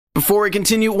Before we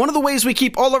continue, one of the ways we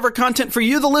keep all of our content for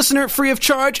you, the listener, free of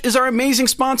charge is our amazing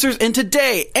sponsors, and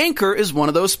today, Anchor is one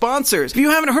of those sponsors. If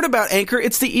you haven't heard about Anchor,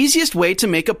 it's the easiest way to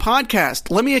make a podcast.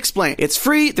 Let me explain. It's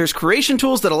free, there's creation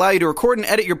tools that allow you to record and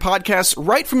edit your podcasts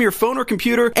right from your phone or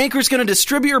computer. Anchor's going to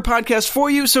distribute your podcast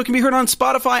for you so it can be heard on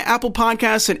Spotify, Apple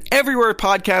Podcasts, and everywhere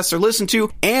podcasts are listened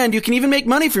to, and you can even make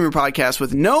money from your podcast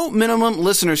with no minimum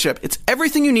listenership. It's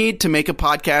everything you need to make a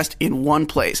podcast in one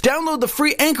place. Download the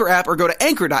free Anchor app or go to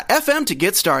anchor.fm to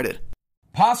get started.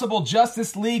 Possible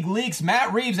Justice League leaks.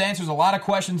 Matt Reeves answers a lot of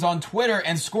questions on Twitter,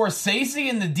 and Scorsese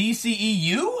in the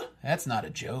DCEU? That's not a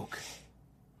joke.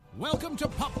 Welcome to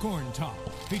Popcorn Talk,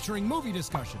 featuring movie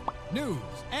discussion, news,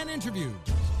 and interviews.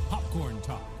 Popcorn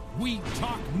Talk. We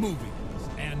talk movies.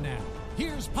 And now,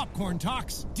 here's Popcorn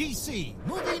Talk's DC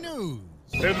Movie News.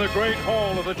 In the great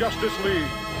hall of the Justice League,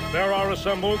 there are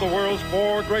assembled the world's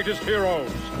 4 greatest heroes,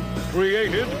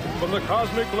 created from the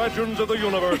cosmic legends of the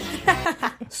universe.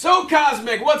 So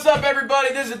Cosmic, what's up,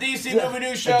 everybody? This is a DC Movie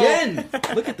News Show. Again,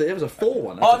 look at it was a full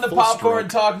one. On the Popcorn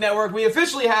Talk Network, we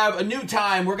officially have a new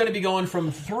time. We're going to be going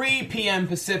from 3 p.m.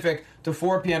 Pacific to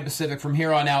 4 p.m. Pacific from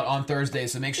here on out on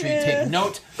Thursdays, so make sure you take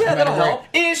note. Yeah, no matter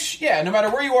that'll no matter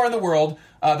where you are in the world.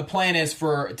 The plan is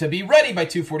to be ready by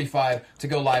 2:45 to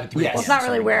go live at 3 p.m. Well, it's not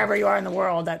really wherever you are in the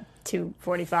world at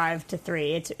 2:45 to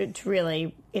 3. It's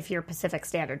really, if you're Pacific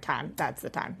Standard Time, that's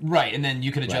the time. Right, and then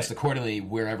you can adjust accordingly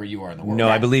wherever you are in the world. No,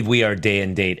 I believe we are day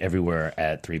and date everywhere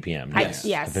at 3 p.m. Yes.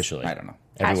 Officially. I don't know.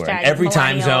 Everywhere. Hashtag Every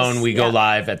time millennials. zone, we go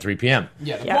live at 3 p.m.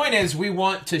 Yeah, the point is we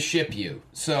want to ship you,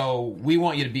 so we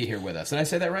want you to be here with us. Did I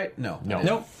say that right? No.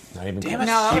 Nope. Not even close. No,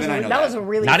 that was a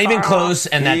really Not even far close,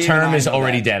 off. and that Even term I is know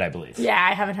already that. dead, I believe. Yeah,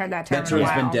 I haven't heard that term That in a term's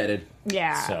while. been deaded.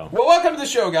 Yeah. So Well, welcome to the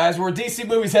show, guys. We're DC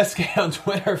Movies SK on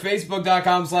Twitter,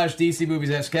 Facebook.com/DC Movies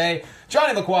SK.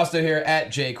 Johnny LaQuasto here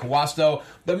at Jay Quasto.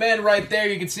 The man right there,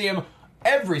 you can see him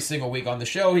every single week on the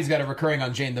show. He's got a recurring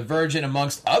on Jane the Virgin,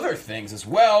 amongst other things as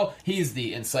well. He's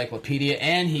the encyclopedia,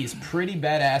 and he's pretty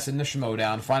badass in the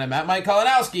Schmodown. Find him at Mike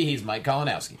Kalinowski. He's Mike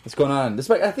Kalinowski. What's going on?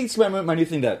 I think it's my new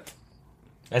thing that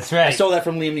that's right. I stole that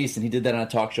from Liam Neeson. He did that on a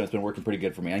talk show. It's been working pretty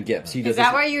good for me on Gibbs. Is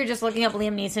that why you were just looking up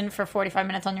Liam Neeson for 45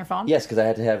 minutes on your phone? Yes, because I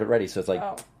had to have it ready. So it's like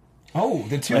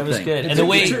The two That was thing. good. It's And the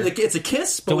way it's a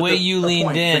kiss. But the with way you the leaned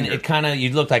point in, finger. you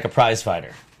looked like a prize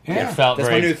fighter. Yeah. It felt That's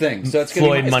very my new thing. So it's gonna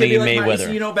Floyd be, it's Money gonna be like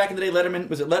Mayweather. You know, back in the day, Letterman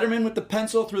was it Letterman with the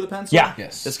pencil through the pencil? Yeah.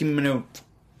 Yes. That's gonna be my new.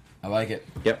 I like it.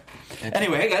 Yep.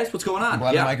 Anyway, hey guys, what's going on?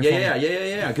 Glad the Yeah, microphone-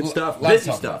 yeah. Good stuff. Let's Busy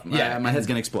talk stuff. about it. Yeah. My head's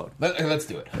gonna explode. Let's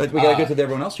do it. We gotta get to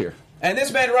everyone else here. And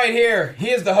this man right here, he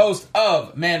is the host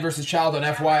of Man vs. Child on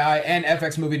FYI and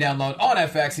FX Movie Download on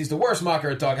FX. He's the worst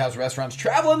mocker at Doghouse Restaurants,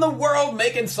 traveling the world,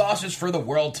 making sausage for the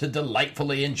world to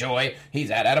delightfully enjoy. He's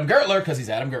at Adam Gertler, because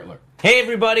he's Adam Gertler. Hey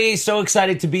everybody, so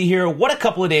excited to be here. What a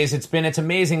couple of days it's been. It's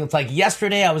amazing. It's like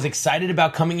yesterday I was excited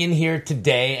about coming in here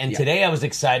today, and today I was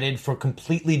excited for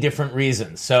completely different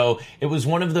reasons. So it was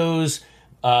one of those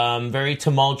very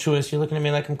tumultuous. You're looking at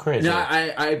me like I'm crazy. No,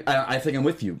 I think I'm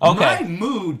with you. Okay. My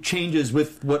mood changes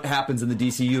with what happens in the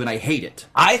DCU, and I hate it.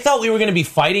 I thought we were going to be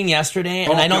fighting yesterday,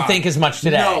 and I don't God. think as much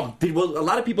today. No, well, a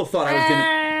lot of people thought I was going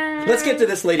to... Let's get to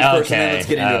this lady first, and then let's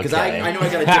get into it, because I know I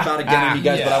got to dip out again on you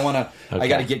guys, but I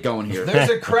got to get going here. There's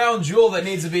a crown jewel that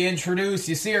needs to be introduced.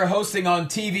 You see her hosting on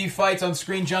TV fights on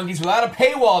Screen Junkies without a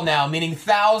paywall now, meaning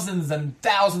thousands and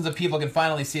thousands of people can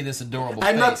finally see this adorable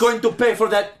I'm face. not going to pay for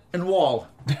that in wall.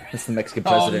 That's the Mexican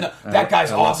president. Oh, no. That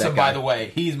guy's I love awesome, that guy. by the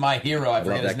way. He's my hero. I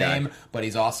forget his that guy. name, but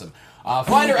he's awesome.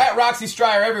 Find her at Roxy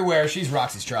Stryer everywhere. She's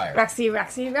Roxy Stryer. Roxy.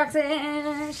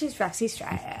 She's Roxy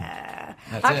Stryer.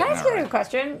 That's Can it. I ask you a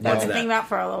question that I've been thinking about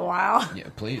for a little while? Yeah,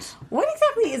 please. What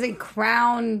exactly is a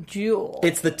crown jewel?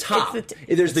 It's the top. It's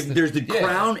there's the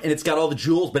crown, and it's got all the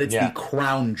jewels, but it's the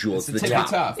crown jewel. It's the tippy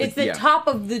top. It's the top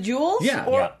of the jewels? Yeah.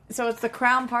 Or, Yeah. So it's the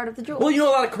crown part of the jewels? Well, you know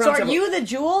a lot of crowns So are have a- you the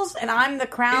jewels, and I'm the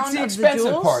crown It's the of expensive the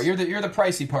jewels? part. You're the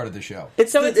pricey part of the show.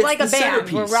 So it's like a the band.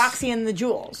 centerpiece. We're Roxy and the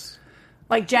Jewels.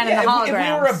 Like Jen Yeah, and the if we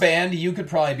Holograms. were a band, you could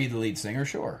probably be the lead singer,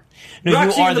 sure. No,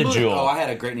 Roxy you are and the Blue- jewel. Oh, I had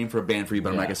a great name for a band for you, but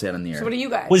I'm not going to say it on the air. So what are you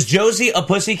guys? Was Josie a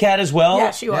pussycat as well?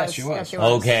 Yeah, she was. Yeah, she was. Yeah, she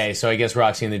was. Okay, so I guess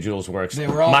Roxy and the Jewels works. They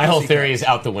were all My whole pussycats. theory is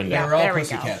out the window. Yeah. They were all there we go.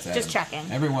 pussycats. Adam. Just checking.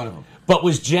 Every one of them. But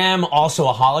was Jem also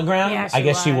a hologram? Yeah, she I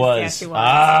guess she was. was. Yeah, she was.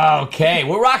 Ah, okay.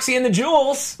 We're Roxy and the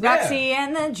Jewels. Roxy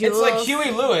and the Jewels. It's like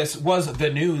Huey Lewis was the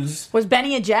news. Was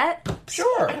Benny a jet?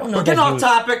 Sure. We're getting off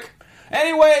topic.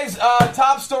 Anyways,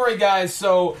 top story, guys.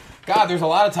 So, God, there's a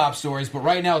lot of top stories, but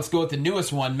right now let's go with the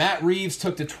newest one. Matt Reeves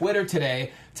took to Twitter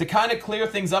today to kind of clear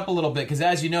things up a little bit, because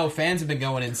as you know, fans have been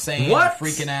going insane, What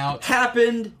freaking out.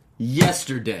 happened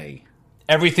yesterday?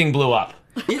 Everything blew up.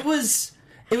 It was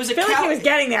a I feel like he was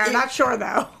getting there. I'm not sure,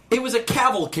 though. It was a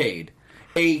cavalcade.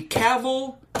 a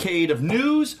cavalcade of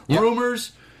news,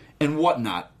 rumors, and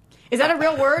whatnot. Is that a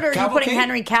real word, or are you putting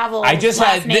Henry Cavill's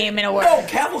last name in a word? No,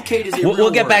 cavalcade is a real word.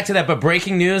 We'll get back to that, but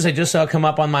breaking news, I just saw come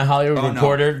up on my Hollywood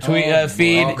Reporter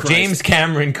feed. Oh, James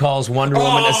Cameron calls Wonder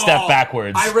Woman a step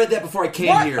backwards. I read that before I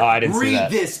came here. Oh, I didn't see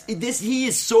that. Read this. He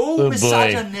is so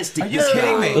misogynistic. Are you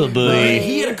kidding me? Oh, boy.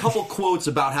 He had a couple quotes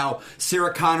about how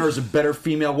Sarah Connor is a better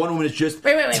female. Wonder Woman is just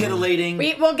titillating.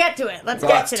 We'll get to it. Let's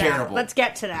get to that. Let's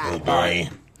get to that. Oh, boy.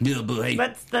 Yeah, boy.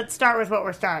 Let's start with what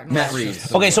we're starting. Matt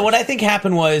Reeves. Okay, so what I think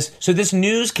happened was, so this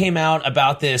news came out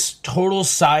about this total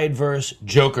side-verse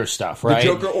Joker stuff, right? The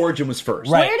Joker origin was first.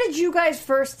 Right. Where did you guys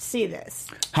first see this?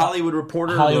 Hollywood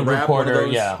Reporter. Hollywood the Wrap, Reporter,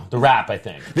 yeah. The Wrap, I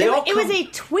think. It was a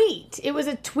tweet. It was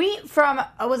a tweet from,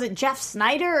 was it Jeff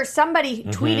Snyder or somebody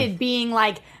tweeted being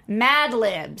like, Mad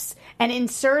Libs, and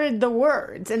inserted the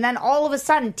words, and then all of a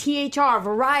sudden THR,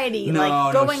 Variety,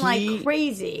 going like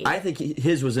crazy. I think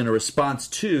his was in a response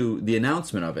to the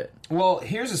announcement of it. Well,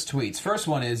 here's his tweets. First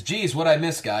one is, geez, what I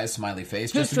miss, guys, smiley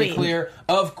face. Just Who's to be tweeting? clear,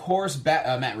 of course,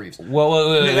 Matt Reeves.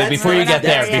 Wait, before you get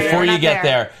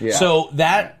there. Yeah. So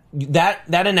that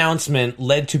announcement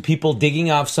led to people digging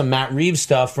off some Matt Reeves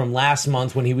stuff from last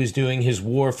month when he was doing his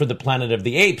War for the Planet of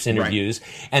the Apes interviews,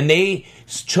 and they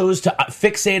chose to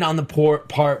fixate on the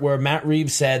part where Matt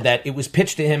Reeves said that it was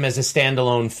pitched to him as a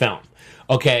standalone film.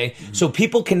 Okay, so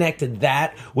people connected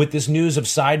that with this news of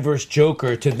Sideverse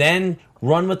Joker to then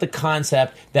run with the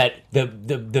concept that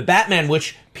the Batman,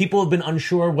 which people have been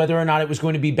unsure whether or not it was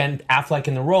going to be Ben Affleck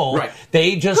in the role,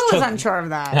 they just Who was unsure of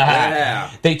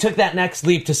that? They took that next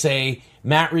leap to say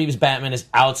Matt Reeves' Batman is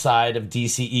outside of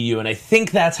DCEU, and I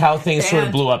think that's how things sort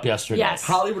of blew up yesterday. Yes.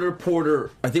 Hollywood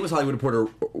Reporter, I think it was Hollywood Reporter,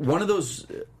 one of those,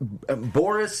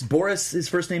 Boris, his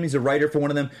first name, he's a writer for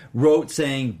one of them, wrote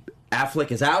saying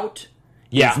Affleck is out.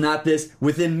 Yeah. It's not this.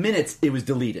 Within minutes, it was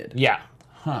deleted. Yeah.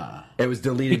 It was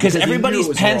deleted. Because everybody's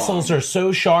pencils wrong. are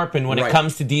so sharpened when it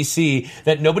comes to DC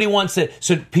that nobody wants it.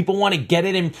 So people want to get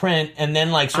it in print and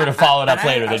then sort of follow it up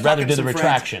later. They'd rather do the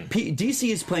retraction. DC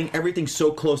is playing everything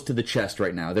so close to the chest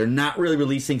right now. They're not really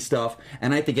releasing stuff.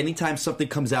 And I think anytime something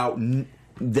comes out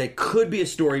that could be a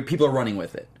story, people are running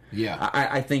with it. Yeah.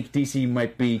 I think DC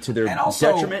might be to their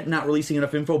detriment not releasing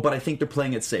enough info, but I think they're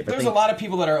playing it safe. There's a lot of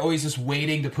people that are always just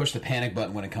waiting to push the panic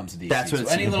button when it comes to DC. That's what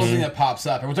any little thing that pops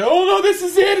up, everyone's like, oh no, this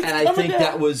is it! It's and I think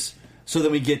that was... So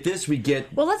then we get this,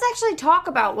 Well, let's actually talk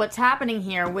about what's happening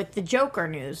here with the Joker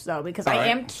news, though, because I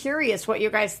am curious what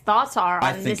your guys' thoughts are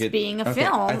on this being a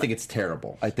film. I think it's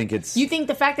terrible. I think it's... You think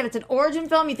the fact that it's an origin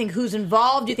film, you think who's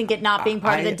involved, you think it not being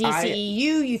part of the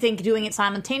DCEU, you think doing it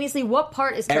simultaneously, what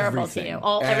part is terrible to you?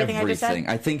 Everything I just said?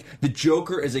 I think the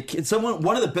Joker is a kid.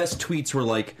 One of the best tweets were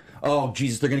like, oh,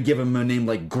 Jesus, they're going to give him a name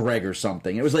like Greg or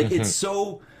something. It was like, it's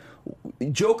so...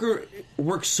 Joker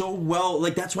works so well.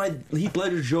 Like, that's why Heath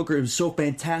Ledger's Joker was so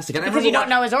fantastic. And because you don't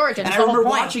know his origin. And I remember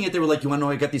watching it. They were like, "You want to know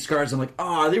how I got these scars?" I'm like,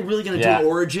 "Oh, are they really going to do an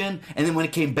origin?" And then when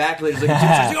it came back, later,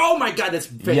 like, "Oh my god, that's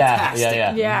fantastic!"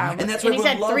 Yeah. And that's why he's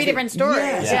had three different stories.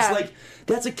 Yes, it's like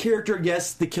that's a character.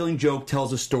 Yes, The Killing Joke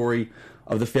tells a story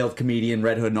of the failed comedian,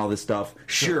 Red Hood, and all this stuff.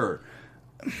 Sure.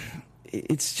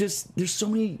 It's just there's so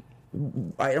many.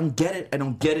 I don't get it. All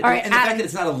right, and the fact that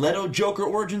it's not a Leto Joker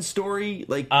origin story,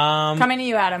 like coming to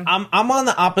you, Adam. I'm on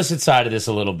the opposite side of this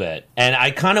a little bit, and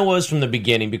I kind of was from the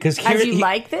beginning because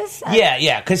like this?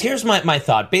 Yeah. Because here's my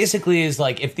thought. Basically, is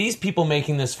like if these people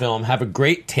making this film have a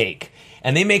great take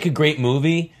and they make a great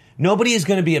movie, nobody is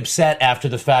going to be upset after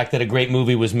the fact that a great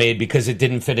movie was made because it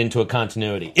didn't fit into a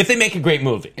continuity. If they make a great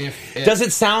movie, does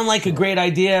it sound like a great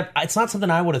idea? It's not something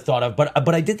I would have thought of,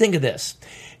 but I did think of this.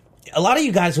 A lot of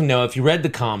you guys will know, if you read the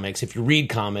comics, if you read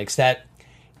comics, that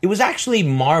it was actually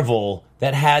Marvel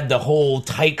that had the whole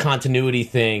tight continuity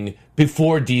thing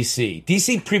before DC.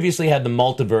 DC previously had the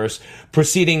multiverse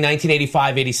preceding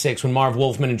 1985-86 when Marv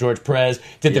Wolfman and George Perez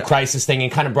did the Crisis thing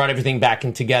and kind of brought everything back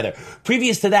in together.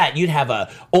 Previous to that, you'd have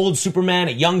a old Superman,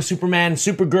 a young Superman,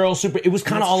 Supergirl, it was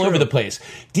kind of all over the place.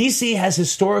 DC has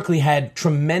historically had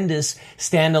tremendous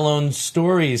standalone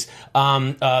stories.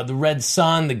 The Red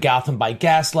Sun, the Gotham by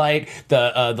Gaslight,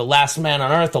 the Last Man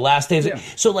on Earth, the Last Days.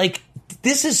 So, like,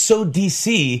 this is so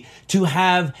DC to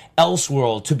have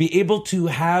Elseworld, to be able to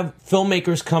have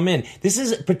filmmakers come in. This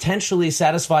is potentially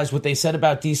satisfies what they said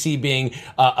about DC being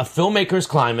a filmmaker's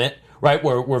climate, right?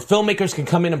 Where filmmakers can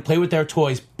come in and play with their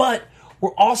toys, but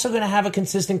we're also going to have a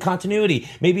consistent continuity.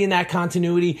 Maybe in that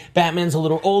continuity, Batman's a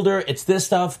little older. It's this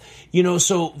stuff,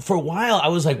 so for a while I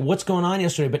was like, what's going on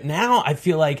yesterday? But now I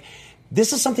feel like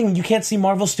this is something you can't see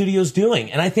Marvel Studios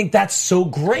doing. And I think that's so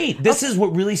great. This is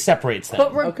what really separates them.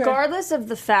 But regardless of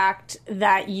the fact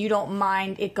that you don't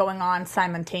mind it going on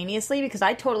simultaneously, because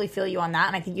I totally feel you on that,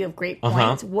 and I think you have great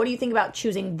points, what do you think about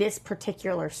choosing this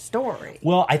particular story?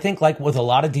 Well, I think like with a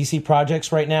lot of DC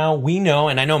projects right now, we know,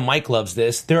 and I know Mike loves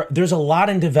this, there's a lot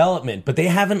in development, but they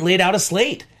haven't laid out a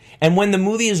slate. And when the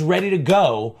movie is ready to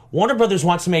go, Warner Brothers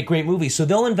wants to make great movies, so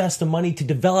they'll invest the money to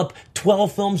develop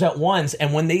 12 films at once,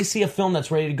 and when they see a film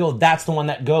that's ready to go, that's the one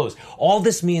that goes. All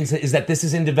this means is that this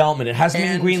is in development. It hasn't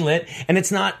been greenlit, and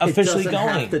it's not officially going. It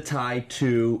doesn't have to tie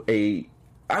to a...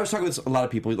 I was talking with a lot of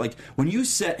people, like, when you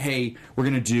said, hey, we're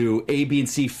going to do A, B, and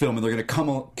C film, and they're going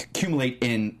to accumulate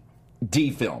in D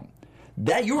film,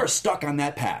 that you are stuck on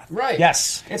that path. Right.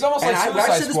 Yes. It's almost like Suicide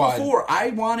I've said this Squad. before. I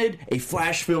wanted a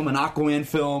Flash film, an Aquaman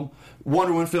film,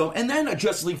 Wonder Woman film, and then a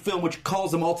Justice League film which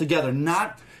calls them all together.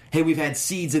 Not, hey, we've had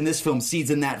seeds in this film, seeds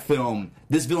in that film.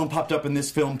 This villain popped up in this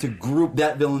film to group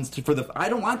that villains for the... I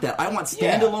don't want that. I want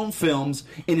standalone films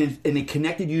in a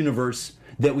connected universe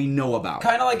that we know about.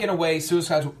 Kind of like, in a way,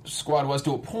 Suicide Squad was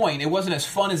to a point. It wasn't as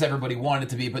fun as everybody wanted it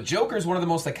to be, but Joker is one of the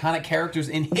most iconic characters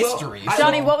in history.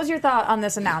 Johnny, what was your thought on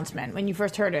this announcement when you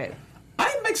first heard it?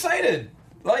 I'm excited.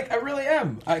 Like, I really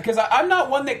am. Because I'm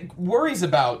not one that worries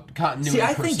about continuity. See,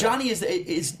 I think Johnny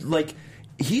is like...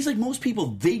 He's like most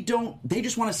people. They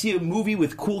just want to see a movie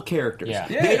with cool characters. Yeah.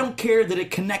 They don't care that it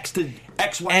connects to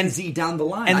X, Y, and Z down the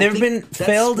line. And there have been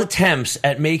failed attempts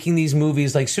at making these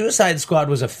movies. Like Suicide Squad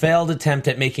was a failed attempt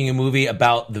at making a movie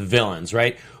about the villains,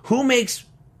 right? Who makes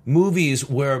movies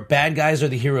where bad guys are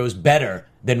the heroes better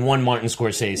than one Martin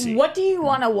Scorsese? What do you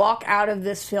want to walk out of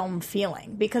this film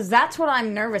feeling? Because that's what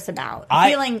I'm nervous about.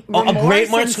 Feeling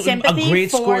remorse and sympathy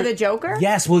for the Joker?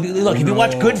 Yes. Well, look, if you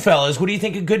watch Goodfellas, what do you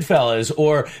think of Goodfellas?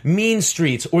 Or Mean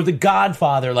Streets? Or The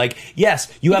Godfather? Like,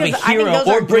 yes, you have a hero.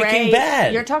 Or Breaking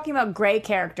Bad. You're talking about gray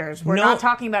characters. We're not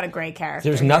talking about a gray character.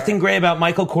 There's nothing gray about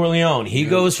Michael Corleone. He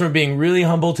goes from being really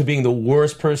humble to being the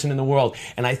worst person in the world.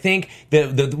 And I think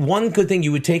the one good thing,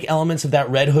 you would take elements of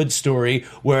that Red Hood story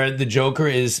where the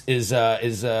Joker is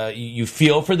you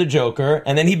feel for the Joker,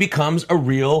 and then he becomes a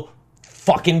real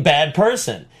fucking bad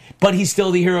person, but he's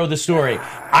still the hero of the story.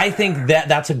 I think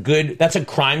that's a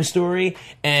crime story,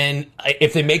 and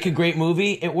if they make a great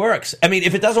movie, it works. I mean,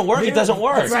 if it doesn't work, it doesn't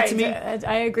work. Right. To me,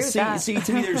 I agree with that. See,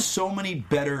 to me, there's so many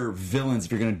better villains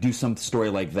if you're going to do some story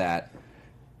like that.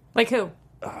 Like who?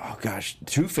 Oh gosh,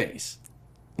 Two-Face.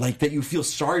 Like that, you feel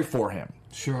sorry for him.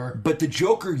 Sure. But the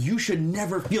Joker, you should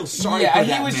never feel sorry for that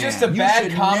he was man. just a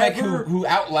bad comic who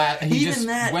he just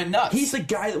went nuts. He's the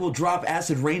guy that will drop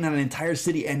acid rain on an entire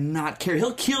city and not care.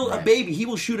 He'll kill a baby. He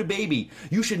will shoot a baby.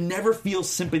 You should never feel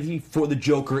sympathy for the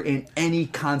Joker in any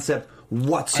concept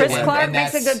whatsoever. Chris Clark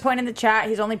makes a good point in the chat.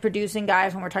 He's only producing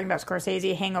guys when we're talking about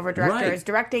Scorsese. Hangover director is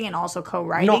directing and also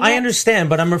co-writing. No, I understand,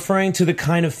 but I'm referring to the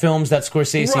kind of films that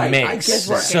Scorsese makes.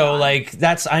 So, like,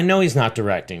 I know he's not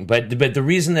directing, but the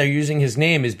reason they're using his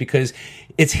name is because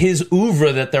it's his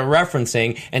oeuvre that they're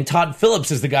referencing, and Todd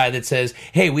Phillips is the guy that says,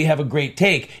 hey, we have a great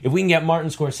take. If we can get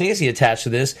Martin Scorsese attached to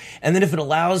this, and then if it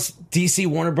allows DC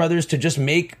Warner Brothers to just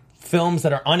make films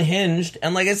that are unhinged,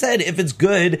 and like I said, if it's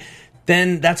good,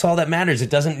 then that's all that matters. It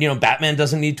doesn't, Batman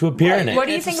doesn't need to appear in it. What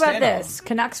do you think about this?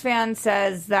 Canucks fan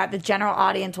says that the general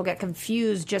audience will get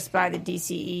confused just by the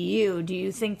DCEU. Do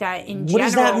you think that in general... What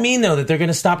does that mean, though? That they're going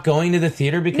to stop going to the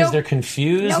theater because they're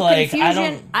confused? No, like,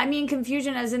 confusion. I mean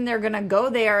confusion as in they're going to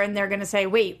go there and they're going to say,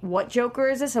 wait, what Joker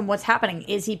is this and what's happening?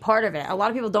 Is he part of it? A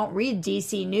lot of people don't read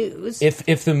DC news.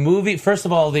 If the movie... First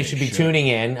of all, they should be tuning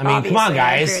in. I mean, Obviously, come on,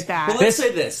 guys. I agree with that. Well, let's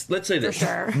say this. For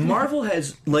sure. Marvel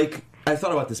has, I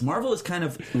thought about this. Marvel is kind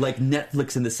of like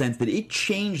Netflix in the sense that it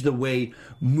changed the way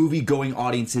movie-going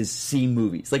audiences see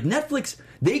movies. Like Netflix,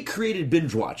 they created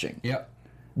binge watching. Yep.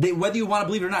 Whether you want to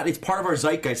believe it or not, it's part of our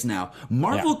zeitgeist now.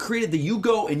 Marvel created the you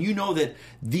go and you know that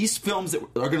these films that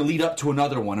are going to lead up to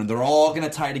another one and they're all going to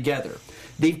tie together.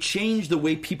 They've changed the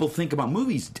way people think about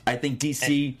movies. I think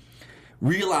DC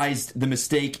realized the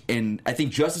mistake, and I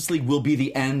think Justice League will be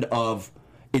the end of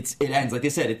it ends. Like they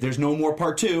said, there's no more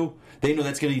part 2. They know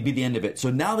that's going to be the end of it. So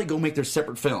now they go make their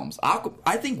separate films.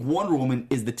 I think Wonder Woman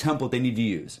is the template they need to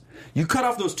use. You cut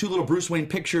off those 2 little Bruce Wayne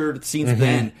picture scenes at the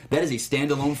end. That is a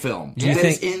standalone film. That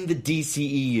is in the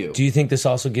DCEU. Do you think this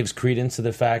also gives credence to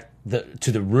the fact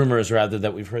to the rumors rather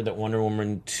that we've heard that Wonder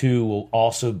Woman 2 will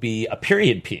also be a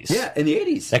period piece? Yeah, in the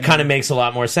 80s. That kind of makes a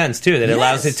lot more sense too. That it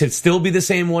allows it to still be the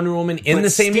same Wonder Woman in the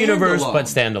same universe, but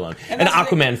standalone. And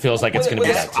Aquaman feels like it's going to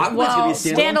be that too. Well,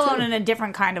 standalone too. in a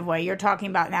different kind of way. You're talking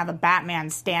about now the Batman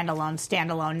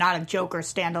standalone, not a Joker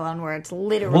standalone where it's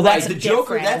literally Well, that's the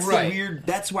Joker. different. That's Right. the weird.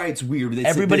 That's why it's weird.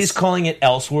 Everybody's calling it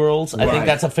Elseworlds. I think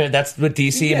Right. that's that's what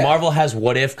DC. Yeah. Marvel has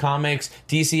What If comics.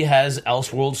 DC has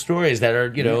Elseworld stories that are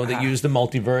that use the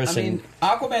multiverse. I mean,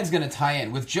 Aquaman's going to tie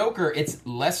in. With Joker, it's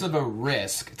less of a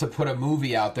risk to put a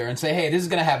movie out there and say, hey, this is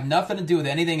going to have nothing to do with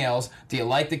anything else. Do you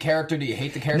like the character? Do you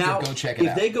hate the character? Now, Go check it if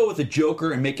out. they go with the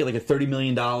Joker and make it like a $30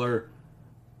 million,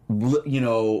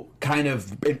 kind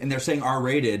of, and they're saying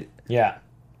R-rated. yeah,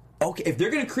 Okay, if they're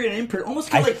going to create an imprint,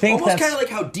 almost kind I of think like that's-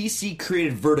 how DC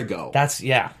created Vertigo. that's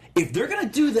If they're going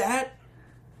to do that,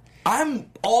 I'm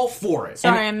all for it.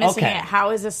 Sorry, I'm missing okay. it. How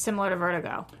is this similar to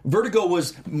Vertigo? Vertigo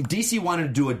was DC wanted to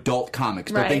do adult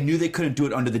comics, but Right. they knew they couldn't do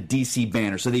it under the DC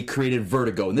banner, so they created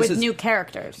Vertigo. And this With is new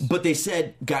characters. But they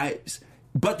said, guys,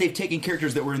 but they've taken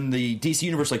characters that were in the DC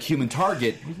universe, like Human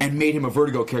Target, and made him a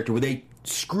Vertigo character where they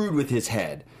screwed with his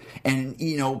head and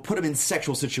put him in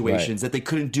sexual situations that they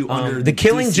couldn't do under the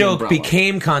Killing DC Joke umbrella.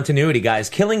 became continuity, guys.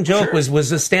 Killing Joke Sure.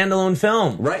 was a standalone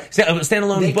film, Right. A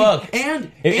standalone They book,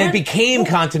 can- it and- became well,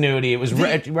 continuity. It was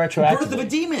retroactive. Birth of a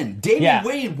Demon. Damian Yeah.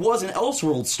 Wayne was an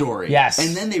Elseworld story. Yes.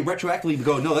 And then they retroactively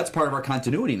go, no, that's part of our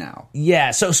continuity now. Yeah,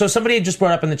 so somebody just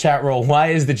brought up in the chat roll, why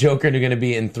is the Joker going to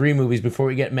be in 3 movies before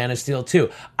we get Man of Steel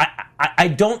 2? I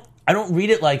don't read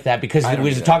it like that because don't we're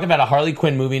either. talking about a Harley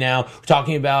Quinn movie now. We're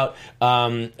talking about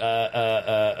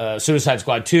Suicide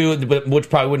Squad 2, which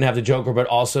probably wouldn't have the Joker, but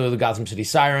also the Gotham City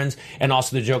Sirens and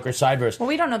also the Joker Sideverse. Well,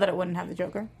 we don't know that it wouldn't have the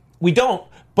Joker. We don't,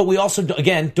 but we also,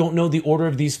 again, don't know the order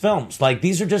of these films. Like,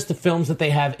 these are just the films that they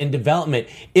have in development.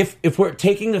 If we're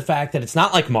taking the fact that it's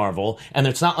not like Marvel, and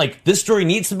it's not like this story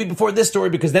needs to be before this story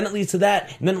because then it leads to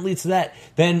that, and then it leads to that,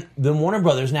 then Warner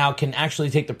Brothers now can actually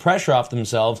take the pressure off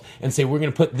themselves and say, we're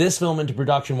going to put this film into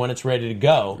production when it's ready to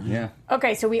go. Yeah.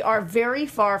 Okay, so we are very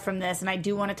far from this, and I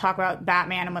do want to talk about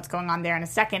Batman and what's going on there in a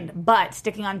second, but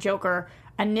sticking on Joker,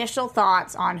 initial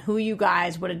thoughts on who you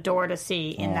guys would adore to see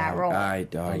in that role.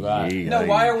 No,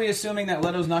 why are we assuming that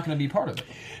Leto's not going to be part of it?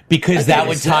 Because that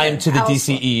would it's tie him to the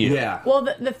Elseworld. DCEU. Yeah. Well,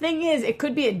 the thing is, it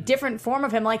could be a different form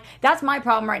of him. Like, that's my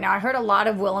problem right now. I heard a lot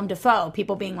of Willem Dafoe,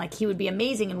 people being like, he would be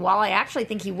amazing. And while I actually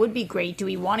think he would be great, do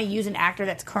we want to use an actor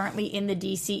that's currently in the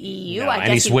DCEU? No, I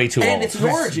and he's way too And old. it's an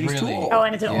origin. He's too Really? old. Oh,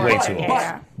 and it's an Way origin. too old.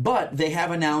 Yeah. But they have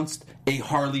announced a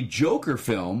Harley Joker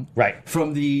film Right.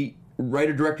 from the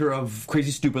writer-director of Crazy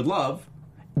Stupid Love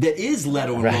that is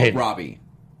Leto and Right. Robbie.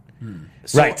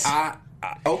 So, Right.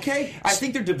 okay. I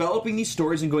think they're developing these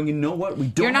stories and going, you know what? We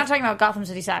don't. You're not talking about Gotham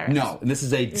City Sirens. No, and this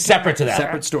is a Separate to that.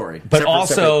 separate story. But Separate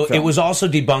also, film. it was also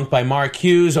debunked by Mark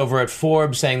Hughes over at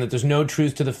Forbes, saying that there's no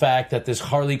truth to the fact that this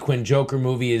Harley Quinn Joker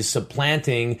movie is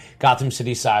supplanting Gotham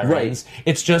City Sirens. Right.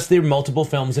 It's just there are multiple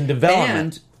films in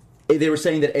development. And they were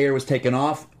saying that Ayer was taken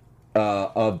off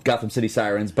of Gotham City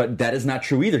Sirens, but that is not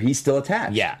true either. He's still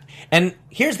attached. Yeah. And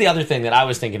here's the other thing that I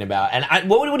was thinking about. And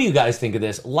what do you guys think of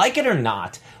this? Like it or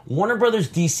not, Warner Brothers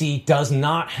DC does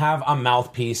not have a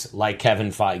mouthpiece like Kevin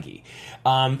Feige.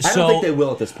 I don't think they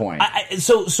will at this point.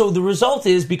 So the result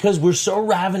is, because we're so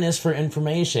ravenous for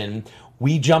information,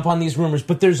 we jump on these rumors,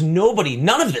 but there's nobody,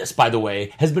 none of this, by the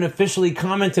way, has been officially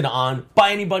commented on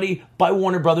by anybody, by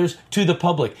Warner Brothers, to the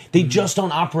public. They just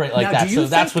don't operate like Now, that, do you so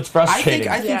that's think- what's frustrating.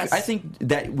 Yes. I think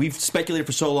that we've speculated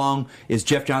for so long, is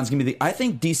Jeff Johns going to be I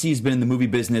think DC's been in the movie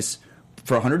business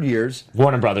for 100 years.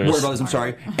 Warner Brothers. I'm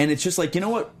sorry. And it's just like, you know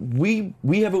what? We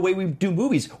have a way we do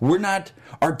movies. We're not,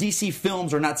 our DC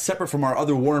films are not separate from our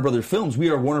other Warner Brothers films.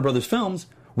 We are Warner Brothers films.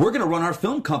 We're going to run our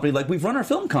film company like we've run our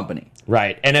film company.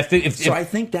 Right. And if I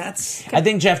think that's... I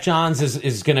think Jeff Johns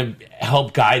is going to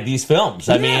help guide these films.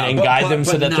 I mean, and guide them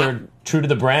so that they're true to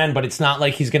the brand, but it's not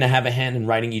like he's going to have a hand in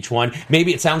writing each one.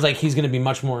 Maybe it sounds like he's going to be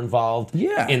much more involved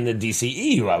in the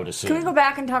DCEU, I would assume. Can we go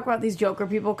back and talk about these Joker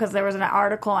people? Because there was an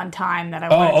article on Time that I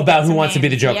wanted to about get who some wants to be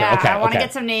the names. Joker. Yeah, Okay, I want to okay.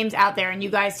 get some names out there, and you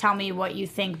guys tell me what you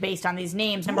think based on these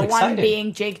names. Number one excited.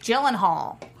 being Jake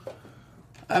Gyllenhaal.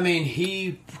 I mean,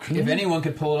 if anyone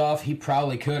could pull it off, he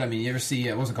probably could. I mean, you ever see,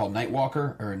 what was it called,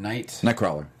 Nightwalker? Or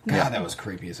Nightcrawler. God, that was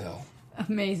creepy as hell.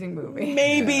 Amazing movie.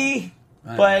 Maybe,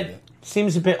 I but know.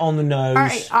 seems a bit on the nose. All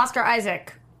right, Oscar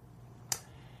Isaac.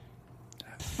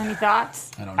 Any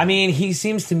thoughts? I don't know. I mean, he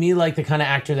seems to me like the kind of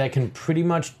actor that can pretty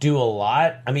much do a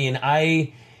lot. I mean,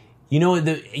 I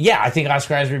think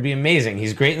Oscar Isaac would be amazing.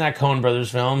 He's great in that Coen Brothers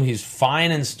film. He's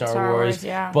fine in Star Wars.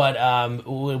 Yeah. But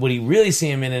what you really see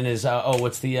him in is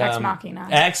what's the Ex Machina.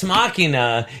 Ex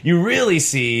Machina. You really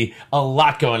see a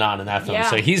lot going on in that film. Yeah.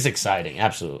 So he's exciting.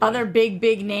 Absolutely. Other big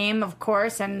name, of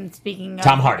course, and speaking of...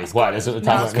 Tom Hardy. What is it?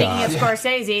 Tom Hardy? Speaking of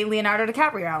Scorsese, Leonardo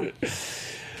DiCaprio.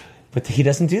 But he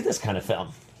doesn't do this kind of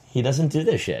film. He doesn't do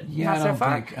this shit. Yeah, Not so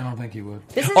far. I don't think he would.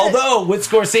 This is Although with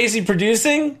Scorsese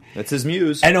producing That's his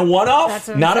muse. and a one-off, That's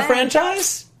what I'm not a saying.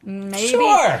 franchise. maybe.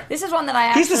 Sure. This is one that I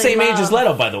actually He's the same age as love.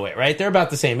 Leto, by the way, right? They're about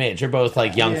the same age. They're both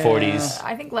like young 40s,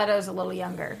 I think Leto's a little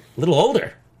younger. a little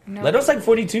older. No. Leto's like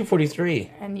 42,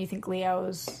 43. And you think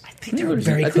Leo's I think they were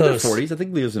very I think they're close. 40s. I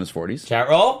think Leo's in his 40s. Chat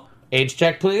roll. Age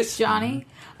check, please. Johnny?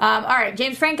 All right,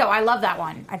 James Franco. I love that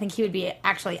one. I think he would be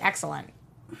actually excellent.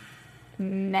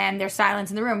 And there's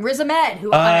silence in the room. Riz Ahmed,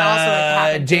 who I also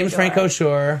happen to James adore. Franco,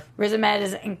 sure. Riz Ahmed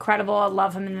is incredible. I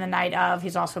love him in The Night Of.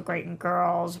 He's also great in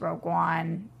Girls, Rogue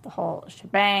One, the whole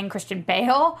shebang. Christian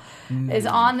Bale is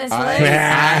on this list.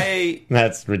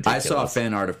 That's I ridiculous. saw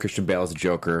fan art of Christian Bale as a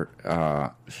Joker, and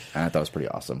I thought it was pretty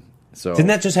awesome. So Didn't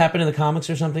that just happen in the comics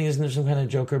or something? Isn't there some kind of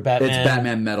Joker Batman? it's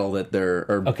Batman metal that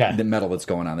Okay. the metal that's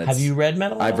going on. That's, Have you read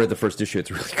Metal? I've read the first issue. It's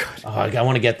really good. Oh, I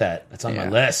want to get that. That's on my Yeah.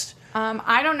 list.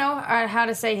 I don't know how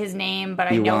to say his name, but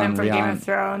I know him Ewan from Game Ryan. of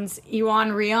Thrones.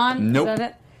 Ewan Ryan? Nope. Is that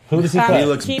it? Who does he He play? He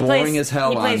looks He boring plays- as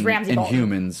hell he plays on Ramsay Bolton.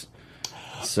 Inhumans.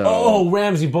 So Oh,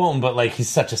 Ramsey Bolton, but like he's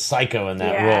such a psycho in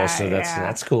that role, so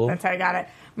that's cool. That's how I got it.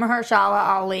 Mahershala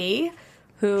Ali,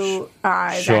 who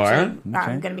is Sure. actually Okay.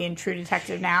 going to be in True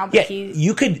Detective now. But Yeah, he's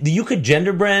you could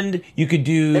gender blend. You could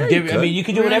do. Yeah, you I mean, you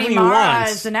could do whatever Rooney you Mara want.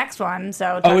 is the next one.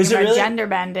 So Oh, talking is it about really? gender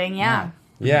bending, yeah.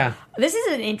 Yeah. This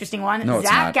is an interesting one. No, it's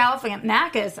Zach not.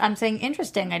 Galifianakis. I'm saying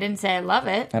interesting. I didn't say I love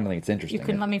it. I don't think it's interesting. You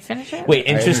can let me finish it. Wait,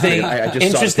 interesting. I just saw the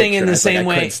interesting in picture the and I was like, same I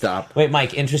way. couldn't stop. Wait,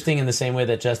 Mike. Interesting in the same way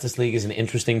that Justice League is an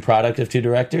interesting product of two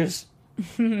directors.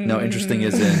 No, interesting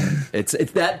is in it's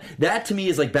that to me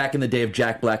is like back in the day of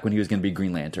Jack Black when he was going to be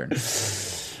Green Lantern.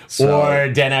 So, Or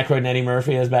Dan Aykroyd and Eddie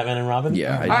Murphy as Batman and Robin.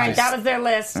 yeah. All right, that was their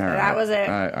list. all right, That was it.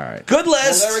 All right. Good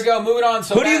list. Well, there we go. Moving on.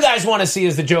 So Who do you Matt- guys want to see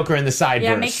as the Joker in the sideverse?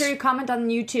 Yeah, make sure you comment on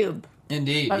YouTube.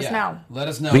 Indeed. Let us yeah. know. Let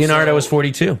us know. Leonardo So, is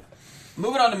 42.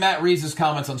 Moving on to Matt Reeves'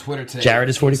 comments on Twitter today. Jared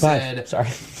is He 45. said, Sorry.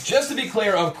 Just to be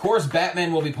clear, of course,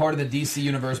 Batman will be part of the DC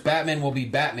universe. Batman will be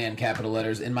Batman, capital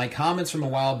letters. In my comments from a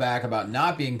while back about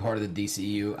not being part of the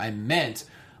DCU,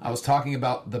 I was talking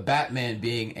about the Batman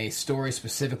being a story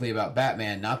specifically about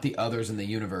Batman, not the others in the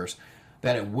universe.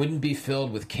 That it wouldn't be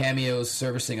filled with cameos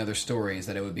servicing other stories,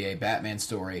 that it would be a Batman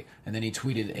story. And then he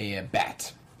tweeted a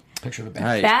bat. Picture of a bat. All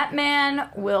right. Batman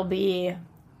will be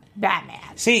Batman.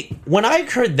 See, when I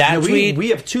heard that Now, tweet, we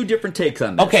have two different takes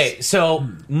on this. okay, so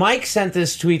Mike sent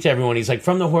this tweet to everyone. He's like,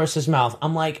 from the horse's mouth.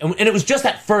 I'm like, and it was just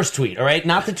that first tweet, all right?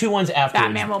 Not the two ones afterwards.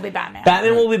 Batman will be Batman.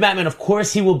 Batman will be Batman. Of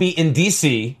course, he will be in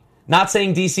DC. Not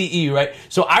saying DCEU, right?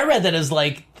 So I read that as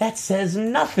like, that says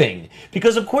nothing.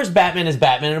 Because of course Batman is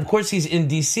Batman, and of course he's in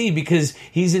DC because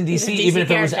he's in DC, a DC even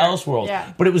if it was character. Elseworld.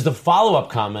 Yeah. But it was the follow-up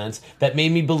comments that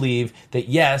made me believe that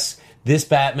yes, this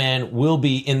Batman will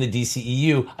be in the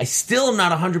DCEU. I still am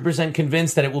not 100%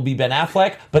 convinced that it will be Ben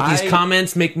Affleck, but these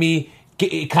comments make me...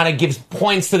 It kind of gives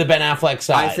points to the Ben Affleck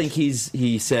side. I think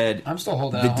he said I'm still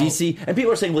holding the out DC, and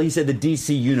people are saying, well, he said the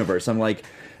DC universe. I'm like,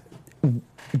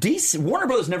 DC Warner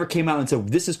Brothers never came out and said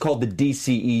this is called the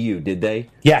DCEU, did they?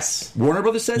 Yes. Warner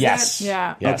Brothers says Yes. that.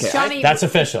 Yeah. Yes. Okay. Johnny, That's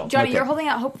official. Johnny, Okay. you're holding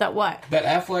out hope that what? That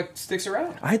Affleck sticks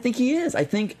around. I think he is. I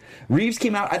think Reeves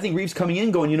came out. I think Reeves coming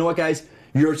in going, you know what, guys?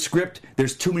 Your script,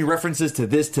 there's too many references to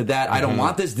this, to that. I don't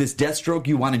want this. This Deathstroke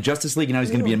you wanted Justice League, and now he's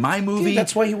going to be in my movie. Dude,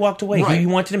 that's why he walked away. Right. He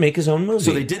wanted to make his own movie.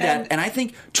 So they did that, and I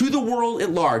think to the world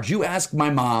at large, you ask my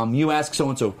mom, you ask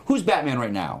so-and-so, who's Batman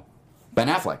right now? Ben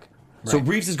Affleck. So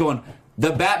Reeves is going,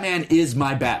 the Batman is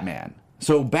my Batman.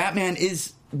 So Batman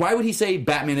is... Why would he say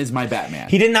Batman is my Batman?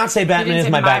 He did not say Batman didn't is say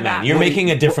my my Batman. Batman. You're Well,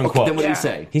 making a different okay, quote. Then what did Yeah. he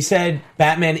say? He said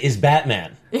Batman is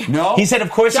Batman. No. He said,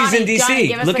 of course he's in Johnny, DC.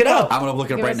 give us Look the it up. quote. I'm going to look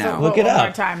it up Give right us the now. quote Look it one more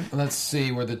up. time. Let's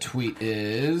see where the tweet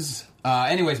is.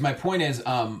 Anyways, my point is,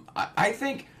 I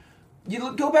think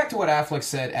you go back to what Affleck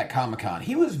said at Comic-Con.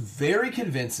 He was very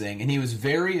convincing, and he was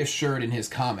very assured in his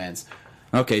comments.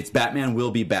 Okay, it's Batman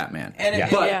will be Batman. And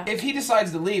Yeah. if he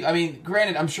decides to leave, I mean,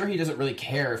 granted, I'm sure he doesn't really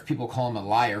care if people call him a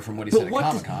liar from what he said at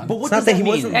Comic-Con. But what It's not does that that he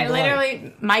mean? wasn't- And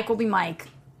literally, Mike will be Mike.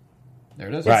 There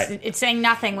it is. Right. It's saying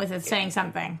nothing with it saying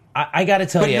something. I got to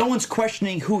tell But you. no one's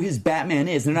questioning who his Batman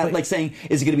is. They're not like saying,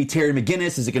 is it going to be Terry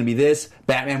McGinnis? Is it going to be this?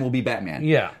 Batman will be Batman.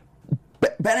 Yeah.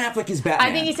 Ben Affleck is Batman.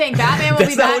 I think he's saying Batman will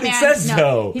That's be not what Batman. it says, no,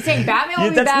 though. he's saying Batman will Yeah,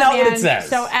 be that's Batman. not what it says.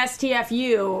 So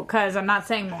STFU, because I'm not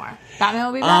saying more. Batman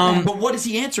will be Batman. But what is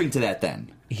he answering to that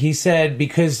then? He said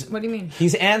because... What do you mean?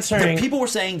 He's answering... People were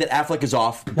saying that Affleck is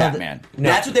off Batman. no.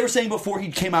 That's what they were saying before he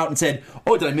came out and said,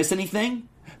 oh, did I miss anything?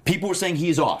 People were saying he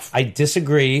is off. I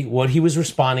disagree. What he was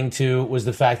responding to was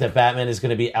the fact that Batman is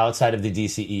going to be outside of the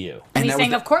DCEU. And he's that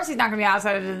saying, was of course, he's not going to be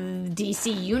outside of the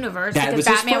DC universe that because was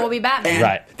his Batman will be Batman. and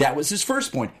Right. That was his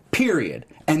first point, period.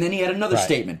 And then he had another Right.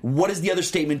 statement. What is the other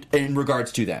statement in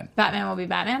regards to then? Batman will be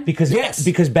Batman. Because Yes.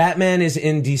 because Batman is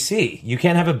in DC. You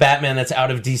can't have a Batman that's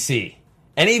out of DC.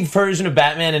 Any version of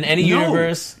Batman in any No.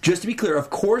 universe. Just to be clear,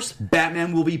 of course,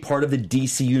 Batman will be part of the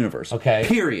DC universe. Okay.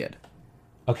 Period.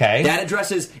 Okay. That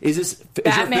addresses, is this... is your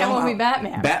Batman film will be out?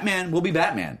 Batman. Batman will be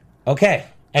Batman. Okay.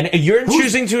 And you're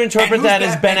choosing to interpret and who's that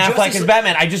as Ben Batman? Affleck Justice as League-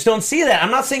 Batman. I just don't see that.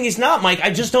 I'm not saying he's not, Mike. I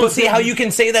just don't But see then- how you can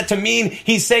say that to mean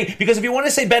he's saying... Because if you want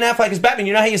to say Ben Affleck is Batman,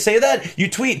 you know how you say that? You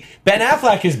tweet, Ben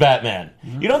Affleck is Batman.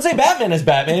 You don't say Batman is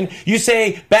Batman. You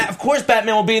say, of course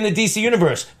Batman will be in the DC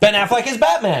universe. Ben Affleck is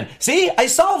Batman. See? I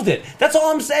solved it. That's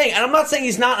all I'm saying. And I'm not saying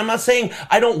he's not. I'm not saying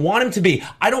I don't want him to be.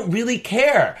 I don't really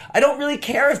care. I don't really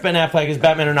care if Ben Affleck is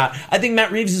Batman or not. I think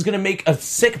Matt Reeves is going to make a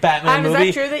sick Batman Is that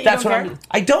movie. true that you That's don't what care?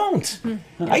 I don't.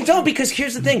 I don't, because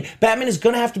here's the thing. Batman is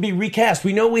going to have to be recast.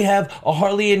 We know we have a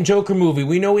Harley and Joker movie.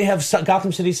 We know we have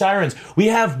Gotham City Sirens. We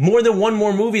have more than one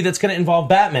more movie that's going to involve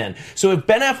Batman. So if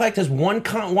Ben Affleck does one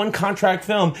contract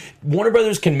film, Warner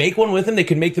Brothers can make one with him. They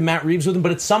can make the Matt Reeves with him.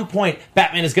 But at some point,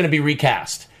 Batman is going to be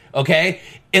recast. Okay?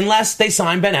 Unless they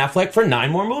sign Ben Affleck for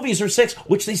 9 more movies or 6,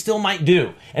 which they still might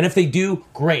do. And if they do,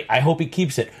 great. I hope he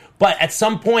keeps it. But at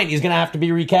some point, he's going to have to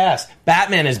be recast.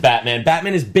 Batman is Batman.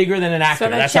 Batman is bigger than an actor. So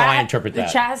That's how I interpret that.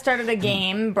 The chat has started a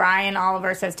game. Brian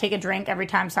Oliver says, take a drink every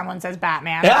time someone says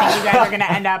Batman. I think you guys are going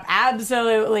to end up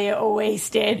absolutely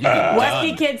wasted.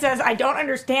 Westy Kid says, I don't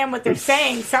understand what they're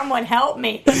saying. Someone help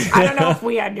me. I don't know if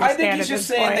we understand I think he's at just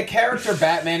this saying point. the character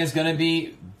Batman is going to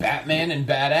be Batman and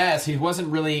badass. He wasn't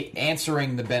really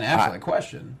answering the Ben Affleck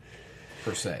question,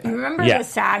 per se. Remember Yeah. the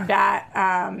sad bat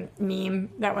meme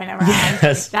that went around?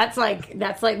 Yes. That's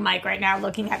like Mike right now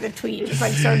looking at the tweet, just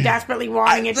like so desperately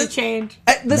wanting it to change.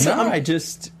 Listen, No, I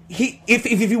just... if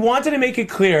he wanted to make it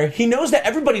clear, he knows that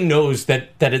everybody knows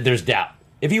that there's doubt.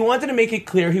 If he wanted to make it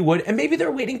clear, he would, and maybe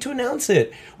they're waiting to announce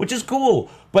it, which is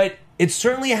cool. But it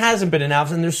certainly hasn't been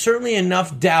announced, and there's certainly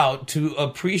enough doubt to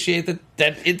appreciate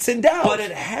that it's in doubt. But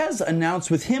it has announced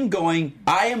with him going,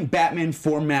 I am Batman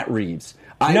for Matt Reeves.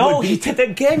 he did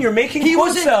again. You're making He quotes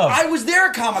wasn't. of. I was there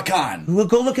at Comic-Con. Well,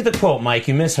 go look at the quote, Mike.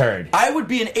 You misheard. I would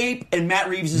be an ape in Matt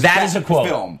Reeves' That is a quote.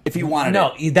 film if he wanted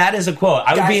No, it. that is a quote.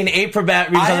 I would be Guys, an ape for Bat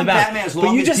Reeves I on the am back. Batman as But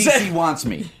long you as just DC said wants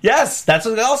me. yes. That's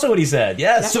also what he said.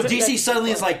 Yes. So DC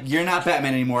suddenly is like, you're not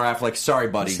Batman anymore, Affleck. Sorry,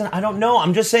 buddy. Listen, I don't know.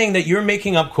 I'm just saying that you're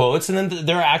making up quotes, and then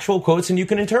there are actual quotes, and you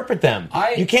can interpret them.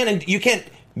 You can't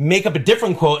make up a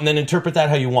different quote and then interpret that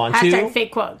how you want Hashtag to.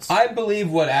 fake quotes. I believe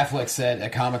what Affleck said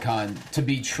at Comic-Con to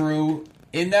be true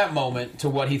in that moment to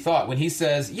what he thought. When he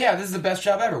says, yeah, this is the best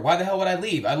job ever. Why the hell would I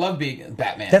leave? I love being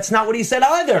Batman. That's not what he said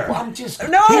either. Well, I'm just...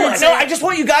 No, I just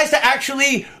want you guys to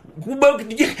actually...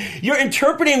 You're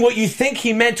interpreting what you think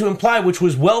he meant to imply, which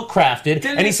was well crafted.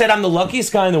 And he said, "I'm the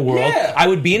luckiest guy in the world. Yeah. I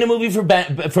would be in a movie for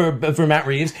Matt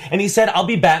Reeves." And he said, "I'll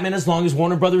be Batman as long as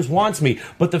Warner Brothers wants me."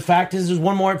 But the fact is, there's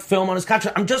one more film on his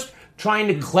contract. I'm just trying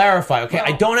to clarify. Okay,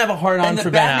 I don't have a hard on And the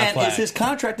for Ben Batman Affleck. is his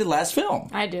contracted last film.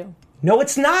 I do. No,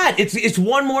 it's not. It's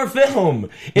one more film.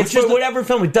 It's for whatever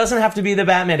film. It doesn't have to be the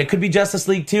Batman. It could be Justice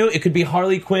League 2. It could be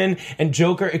Harley Quinn and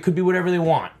Joker. It could be whatever they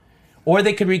want. Or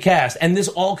they could recast. And this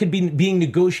all could be being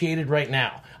negotiated right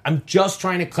now. I'm just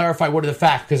trying to clarify what are the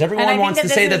facts, because And I everyone think wants that to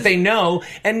this say is- that they know,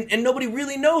 and nobody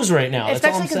really knows right now. That's all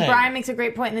Especially I'm because saying. Brian makes a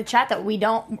great point in the chat that we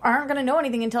aren't going to know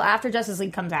anything until after Justice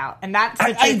League comes out, and that's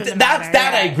the truth of the matter.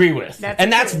 That I agree with, That's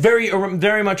and the that's truth.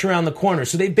 very much around the corner.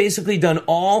 So they've basically done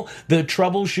all the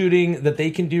troubleshooting that they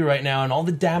can do right now, and all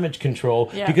the damage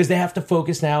control, because they have to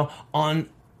focus now on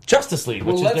Justice League,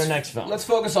 which is their next film. Let's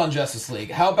focus on Justice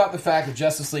League. How about the fact that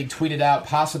Justice League tweeted out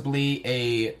possibly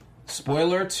a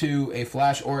spoiler to a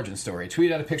Flash origin story?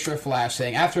 Tweeted out a picture of Flash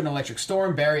saying, after an electric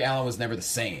storm, Barry Allen was never the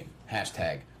same.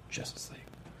 Hashtag Justice League.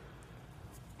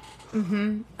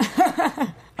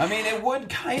 I mean, it would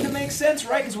kind of make sense,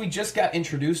 right? Because we just got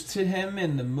introduced to him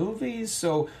in the movies,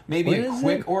 so maybe a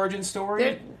quick origin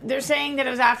story. They're saying that it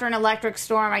was after an electric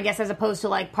storm, I guess, as opposed to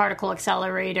like particle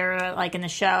accelerator, like in the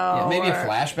show. Yeah, maybe a or-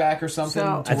 flashback or something.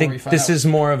 So- to I where we think find this out. is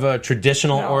more of a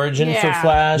traditional origin for Yeah.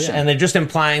 Flash, and they're just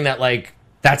implying that, like,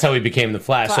 that's how he became the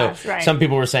Flash. Flash, So right. some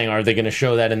people were saying, are they going to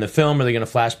show that in the film? Are they going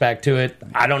to flash back to it?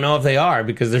 I don't know if they are,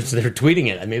 because they're tweeting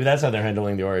it. Maybe that's how they're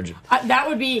handling the origin. That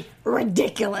would be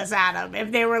ridiculous, Adam,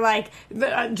 if they were like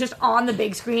just on the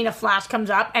big screen, a Flash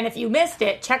comes up, and if you missed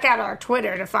it, check out our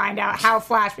Twitter to find out how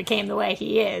Flash became the way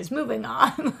he is. Moving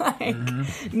on, like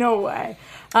no way.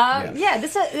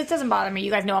 It doesn't bother me.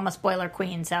 You guys know I'm a spoiler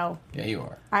queen, so Yeah, you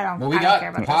are. I don't Well, we care got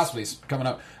about possibly coming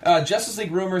up. Justice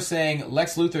League rumors saying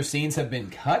Lex Luthor scenes have been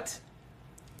cut.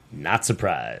 Not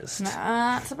surprised.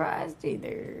 not surprised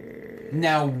either.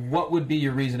 Now, what would be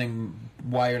your reasoning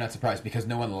why you're not surprised? Because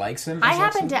no one likes him? I as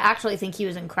Lex happen Luthor? to actually think he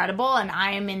was incredible, and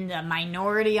I am in the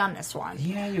minority on this one.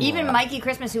 Yeah, you Even are. Mikey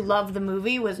Christmas, who loved the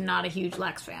movie, was not a huge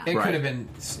Lex fan. It Right. could have been.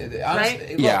 Honestly, Right?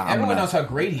 look, Yeah, I'm everyone gonna- knows how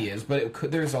great he is, but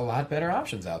there's a lot better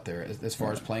options out there as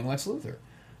far as playing Lex Luthor.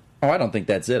 Oh, I don't think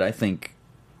that's it. I think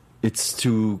it's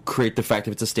to create the fact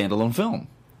that it's a standalone film.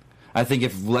 I think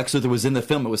if Lex Luthor was in the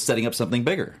film, it was setting up something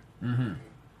bigger. Mm-hmm.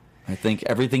 I think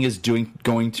everything is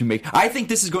going to make... I think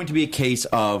this is going to be a case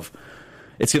of...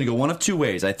 It's going to go one of two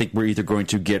ways. I think we're either going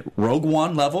to get Rogue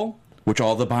One level, which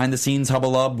all the behind-the-scenes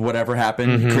hubbub, whatever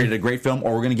happened, created a great film,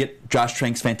 or we're going to get Josh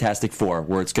Trank's Fantastic Four,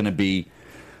 where it's going to be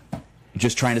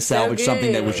just trying to salvage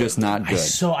something that was just not good.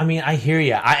 I hear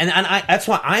you. That's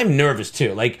why I'm nervous,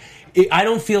 too. Like, I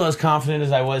don't feel as confident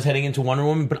as I was heading into Wonder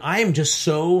Woman, but I am just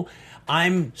so...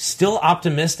 I'm still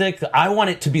optimistic. I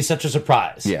want it to be such a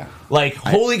surprise. Yeah. Like,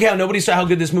 holy cow, nobody saw how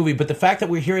good this movie. But the fact that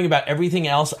we're hearing about everything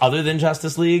else other than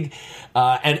Justice League,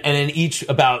 and in each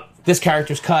about this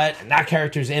character's cut and that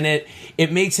character's in it,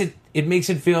 it makes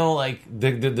it feel like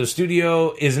the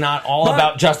studio is not all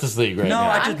about Justice League right now.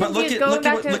 I'm but look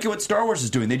confused. at what Star Wars is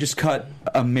doing. They just cut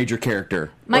a major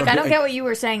character. Mike, I don't get what you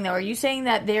were saying, though. Are you saying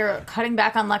that they're cutting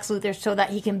back on Lex Luthor so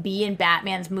that he can be in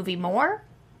Batman's movie more?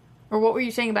 Or what were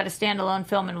you saying about a standalone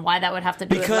film and why that would have to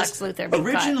do with Lex Luthor being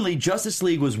originally Justice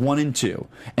League was 1 and 2,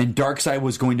 and Darkseid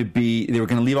was going to be, they were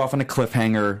going to leave off on a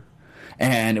cliffhanger,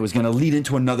 and it was going to lead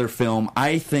into another film.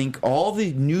 I think all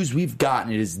the news we've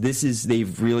gotten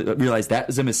they've realized that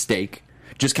is a mistake,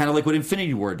 just kind of like what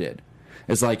Infinity War did.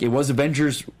 It's like it was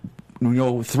Avengers 3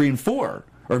 and 4.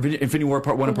 Or Infinity War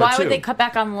Part 1 and Part 2. Why would they cut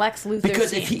back on Lex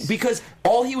Luthor Because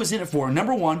all he was in it for,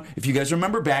 number one, if you guys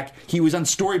remember back, he was on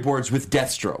storyboards with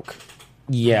Deathstroke.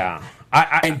 Yeah.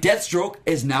 And Deathstroke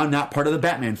is now not part of the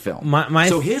Batman film.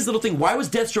 So his little thing, why was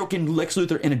Deathstroke and Lex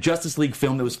Luthor in a Justice League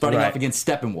film that was fighting off against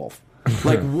Steppenwolf?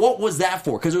 Like, what was that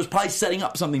for? Because it was probably setting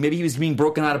up something. Maybe he was being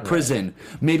broken out of prison.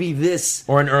 Maybe this...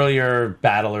 Or an earlier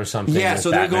battle or something. Yeah, with so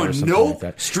they're Batman or going, something nope, like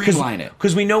that. streamline it.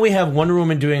 Because we know we have Wonder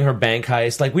Woman doing her bank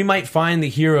heist. Like, we might find the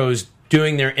heroes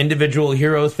doing their individual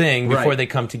hero thing before they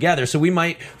come together. So we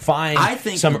might find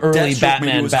some early Deathstroke Batman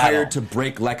maybe was battle. hired to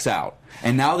break Lex out.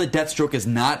 And now that Deathstroke is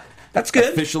not That's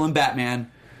good. official in Batman,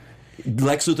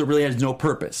 Lex Luthor really has no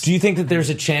purpose. Do you think that there's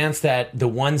a chance that the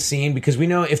one scene, because we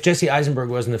know if Jesse Eisenberg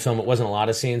was in the film, it wasn't a lot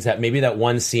of scenes, that maybe that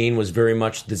one scene was very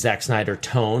much the Zack Snyder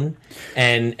tone,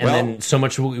 and then so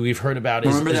much we've heard about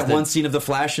is... Remember that one scene of the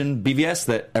Flash in BVS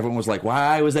that everyone was like,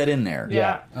 why was that in there?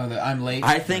 Yeah. I'm late.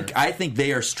 I think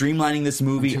they are streamlining this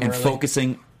movie and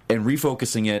focusing and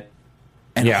refocusing it,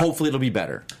 and hopefully it'll be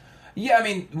better. Yeah, I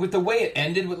mean, with the way it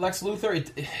ended with Lex Luthor,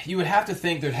 you would have to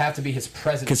think there'd have to be his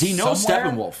presence Because he knows somewhere.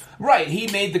 Steppenwolf. Right, he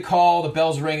made the call, the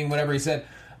bell's ringing, whatever he said.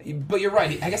 But you're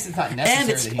right, I guess it's not necessary And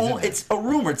that he's in there. it's a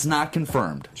rumor, it's not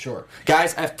confirmed. Sure.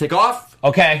 Guys, I have to take off.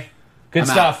 Okay. Good I'm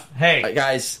stuff. out. Hey.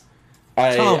 Guys,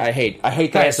 Tom, I hate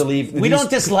that I have to leave. We don't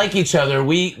dislike each other.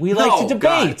 We like to debate.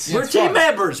 God. We're team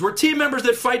members. We're team members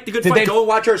that fight the good fight. Go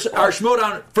watch our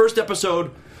Schmodown first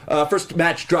episode. First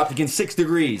match dropped against 6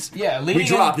 Degrees. Yeah, we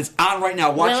dropped. It's on right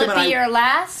now. Watch Will him it and be I. your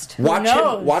last? Who Watch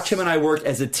knows? him and I work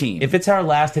as a team. If it's our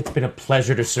last, it's been a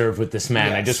pleasure to serve with this man.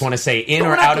 Yes. I just want to say, in But or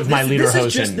we're not- out of my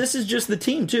Lederhosen. This is just the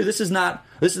team too. This is the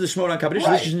Schmodown competition.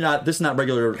 Right. This is not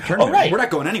regular tournament. right. We're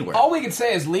not going anywhere. All we can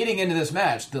say is leading into this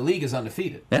match, the league is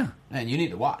undefeated. Yeah. And you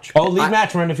need to watch. Oh, league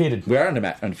match, we're undefeated. We are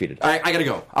undefeated. I gotta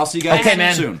go. I'll see you guys Okay,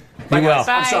 man. soon. Be Bye, guys. well.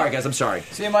 I'm Bye. sorry, guys. I'm sorry.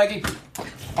 See you, Mikey.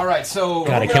 All right, so...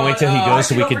 God, I can't wait till he goes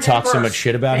so we can talk so much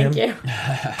shit about him. Thank you.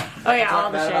 Oh, yeah,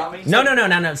 all the shit.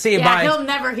 No. See you, Yeah, bye. he'll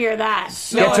never hear that.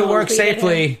 Get to No one work tweeted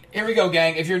safely. him. Here we go,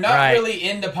 gang. If you're not Right. really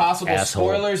into possible Asshole.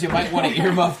 spoilers, you might want to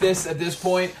earmuff this at this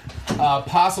point.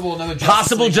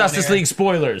 Possible Justice League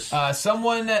spoilers.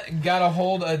 Someone got a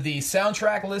hold of the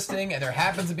soundtrack listing, and there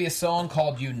happens to be a song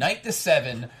called Unite the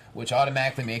Seven, which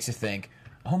automatically makes you think,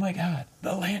 oh my god,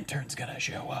 the Lantern's gonna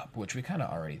show up, which we kind of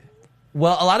already...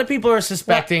 Well, a lot of people are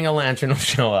suspecting a lantern will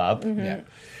show up, Yeah.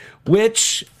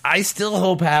 which I still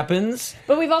hope happens.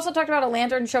 But we've also talked about a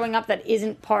lantern showing up that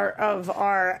isn't part of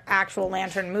our actual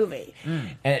lantern movie.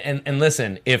 And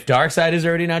listen, if Darkseid is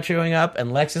already not showing up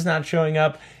and Lex is not showing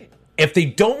up, if they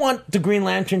don't want the Green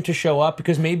Lantern to show up,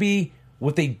 because maybe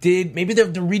what they did, maybe they're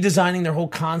redesigning their whole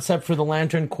concept for the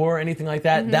Lantern Corps or anything like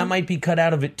that, that might be cut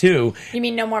out of it too. You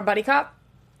mean no more buddy cop?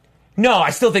 No,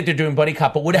 I still think they're doing buddy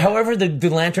cop. But however the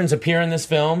lanterns appear in this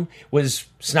film was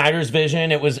Snyder's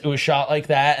vision. It was shot like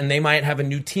that, and they might have a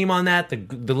new team on that.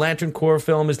 The Lantern Corps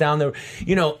film is down there.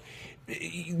 You know,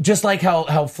 just like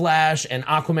how Flash and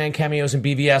Aquaman cameos in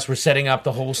BVS were setting up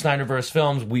the whole Snyderverse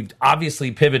films, we've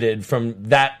obviously pivoted from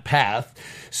that path.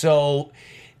 So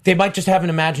they might just have an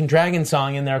Imagine Dragons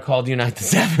song in there called Unite the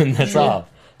Seven. That's all.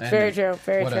 Very true.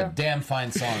 Very what true. a damn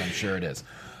fine song, I'm sure it is.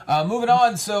 Moving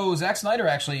on, so Zack Snyder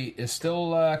actually is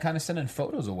still kind of sending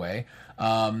photos away.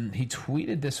 He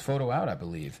tweeted this photo out, I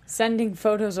believe. Sending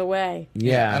photos away.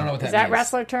 Yeah. I don't know what that Is that means.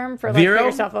 wrestler term for like Vero? put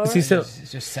yourself over? Is he still-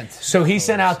 He's just sent So he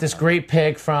sent photos. out this great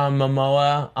pic from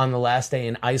Momoa on the last day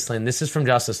in Iceland. This is from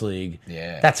Justice League.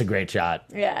 Yeah. That's a great shot.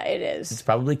 Yeah, it is. It's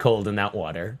probably cold in that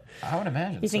water. I would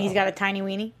imagine. You think he's got a tiny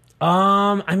weenie?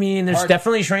 I mean, there's Hard-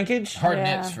 definitely shrinkage, hard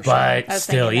Yeah. knits for sure. but I was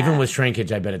still, thinking even that. with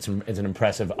shrinkage, I bet it's an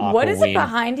impressive aqua What is it ween.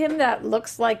 behind him that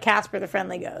looks like Casper the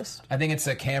Friendly Ghost? I think it's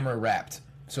a camera wrapped,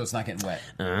 so it's not getting wet.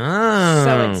 Oh.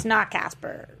 So it's not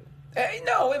Casper.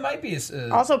 No, it might be.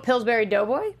 Also, Pillsbury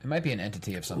Doughboy? It might be an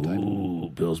entity of some type.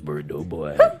 Ooh, Pillsbury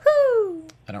Doughboy. Woo!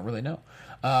 I don't really know.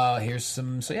 Here's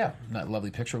some. So yeah, that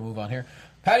lovely picture. We'll move on here.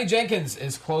 Patty Jenkins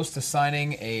is close to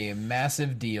signing a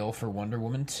massive deal for Wonder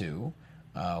Woman 2,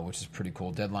 which is pretty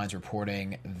cool. Deadline's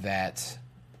reporting that.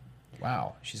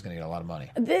 Wow, she's going to get a lot of money.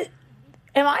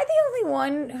 Am I the only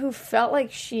one who felt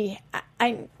like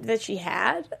that she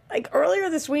had? Like earlier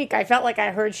this week, I felt like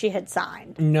I heard she had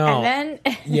signed. No. And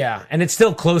then Yeah, and it's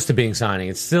still close to being signing.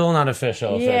 It's still not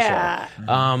official. Yeah. It's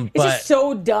But just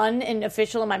so done and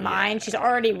official in my mind. She's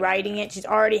already writing it. She's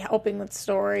already helping with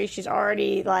stories. She's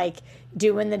already like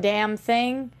doing the damn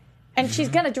thing, and she's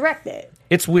gonna direct it.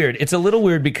 it's weird. It's a little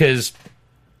weird because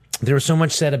there was so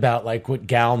much said about like what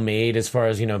Gal made as far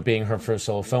as, you know, being her first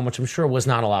solo film, which I'm sure was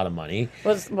not a lot of money.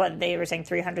 Was what they were saying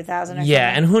 300,000? Yeah,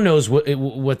 and who knows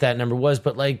what that number was,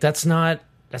 but like that's not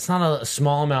a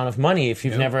small amount of money if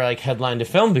you've never like headlined a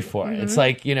film before. Mm-hmm. It's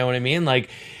like, you know what I mean? Like,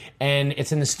 and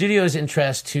it's in the studio's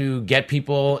interest to get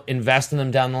people, invest in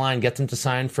them down the line, get them to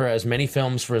sign for as many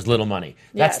films for as little money.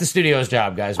 That's Yes. the studio's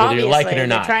job, guys, whether Obviously, you like it or they're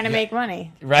not. trying to make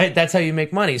money. Right? That's how you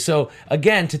make money. So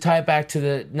again, to tie it back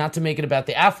to not to make it about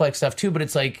the Affleck stuff too, but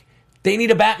it's like they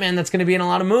need a Batman that's going to be in a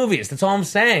lot of movies. That's all I'm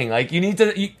saying. Like you need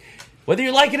to, whether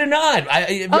you like it or not. I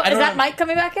Is don't that know. Mike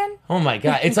coming back in? Oh my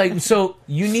god! It's like so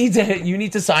you need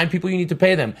to sign people. You need to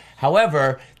pay them.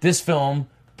 However, this film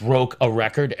broke a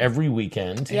record every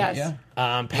weekend. Yes.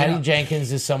 Yeah. Patty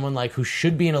Jenkins is someone like who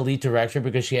should be an elite director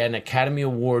because she had an Academy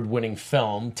Award winning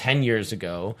film 10 years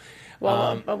ago.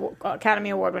 Well,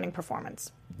 Academy Award winning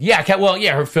performance. Yeah,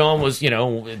 her film was, you know,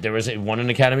 won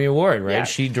an Academy Award, right? Yeah.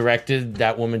 She directed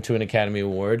that woman to an Academy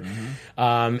Award,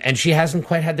 and she hasn't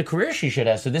quite had the career she should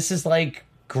have. So this is like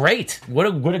great. What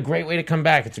a great way to come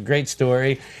back. It's a great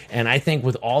story, and I think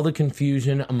with all the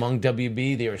confusion among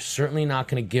WB, they are certainly not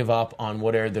going to give up on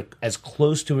what are as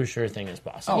close to a sure thing as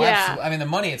possible. Oh, Yeah. absolutely. I mean, the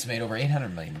money it's made over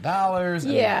 $800 million.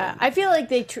 Yeah, I feel like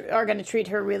they are going to treat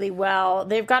her really well.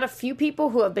 They've got a few people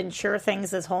who have been sure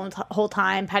things this whole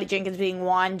time. Patty Jenkins being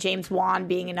one, James Wan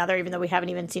being another, even though we haven't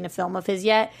even seen a film of his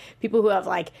yet. People who have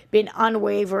like been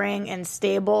unwavering and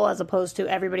stable, as opposed to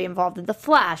everybody involved in The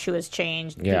Flash who has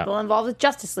changed. Yeah. People involved with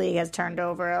Justice League has turned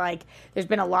over. Like, there's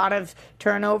been a lot of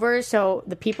turnover. So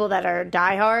the people that are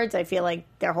diehards, I feel like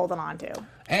they're holding on to.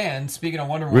 And speaking of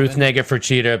Wonder Woman, Ruth Negga for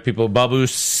Cheetah, people, Babu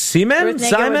Simon? Ruth Negga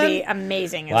Simon? would be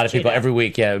amazing. A lot of people every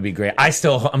week. Yeah, it would be great.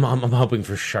 I'm hoping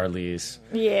for Charlize.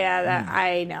 Yeah, that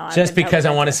I know. I've Just been because I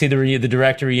hoping want to for- see the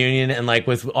director reunion and like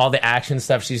with all the action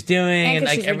stuff she's doing And and because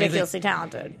like she's everything. ridiculously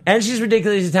talented. And she's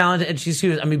ridiculously talented and she's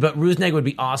huge. I mean, but Ruth Negga would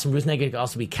be awesome. Ruth Negga could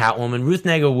also be Catwoman. Ruth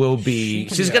Negga will be.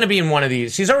 She's going to be in one of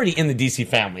these. She's already in the DC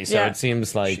family, so Yeah. it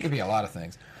seems it like. could be a lot of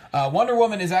things. Wonder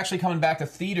Woman is actually coming back to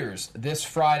theaters this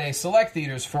Friday, select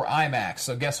theaters for IMAX.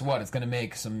 So guess what? It's going to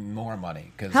make some more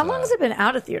money. Cause, How long has it been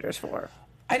out of theaters for?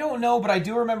 I don't know, but I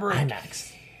do remember.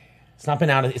 IMAX. It's not been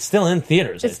out. It's still in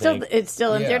theaters. It's still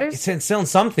in Yeah. theaters. It's still in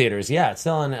some theaters. Yeah, it's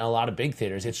still in a lot of big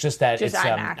theaters. It's just that Just it's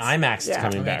IMAX. IMAX is Yeah.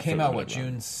 coming I mean, back. it came for out, a what, little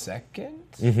while. June 2nd?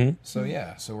 Mm-hmm. So,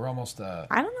 yeah. So, we're almost... I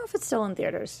don't know if it's still in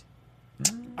theaters.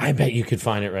 I bet you could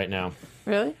find it right now.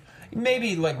 Really?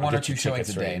 Maybe like one or get two you showings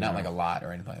a tickets day, right not now. like a lot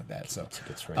or anything like that. So,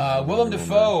 right now. Willem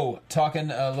Dafoe talking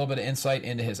a little bit of insight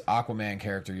into his Aquaman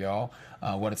character, y'all.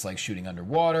 What it's like shooting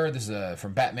underwater. This is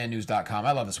from BatmanNews.com.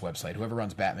 I love this website. Whoever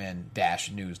runs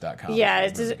Batman-News.com. Yeah,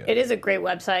 is really it good. is a great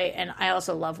website, and I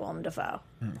also love Willem Dafoe.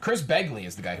 Chris Begley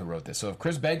is the guy who wrote this. So if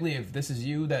Chris Begley, if this is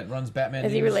you that runs Batman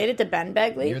Is News, he related to Ben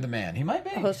Begley, you're the man. He might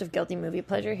be. host of Guilty Movie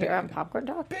Pleasure here on Popcorn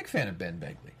Talk? Big fan of Ben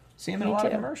Begley. See him in a Me lot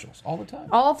of too. commercials all the time.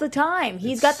 All the time.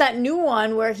 He's got that new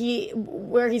one where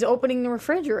he's opening the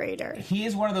refrigerator. He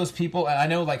is one of those people, and I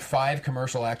know like 5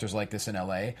 commercial actors like this in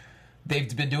LA.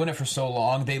 They've been doing it for so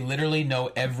long, they literally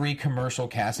know every commercial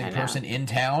casting person in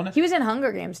town. He was in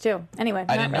Hunger Games too. Anyway,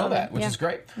 I didn't know that, which is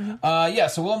great.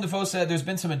 So Willem Dafoe said there's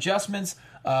been some adjustments.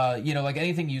 Like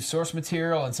anything, use source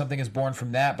material, and something is born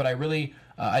from that. But I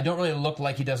don't really look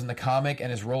like he does in the comic,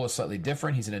 and his role is slightly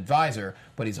different. He's an advisor,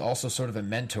 but he's also sort of a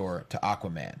mentor to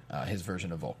Aquaman, his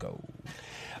version of Volko.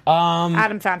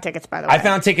 Adam found tickets, by the way. I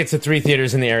found tickets at 3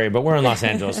 theaters in the area, but we're in Los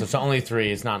Angeles, so it's only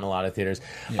 3. It's not in a lot of theaters.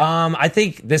 Yeah. I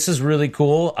think this is really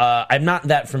cool. I'm not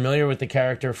that familiar with the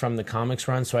character from the comics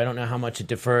run, so I don't know how much it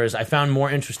differs. I found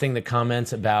more interesting the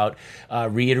comments about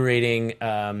reiterating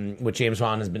what James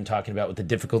Wan has been talking about with the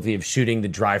difficulty of shooting the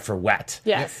dry for wet.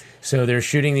 Yes. So they're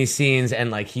shooting these scenes, and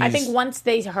like I think once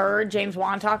they heard James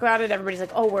Wan talk about it, everybody's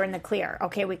like, "Oh, we're in the clear.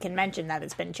 Okay, we can mention that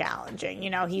it's been challenging."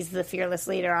 He's the fearless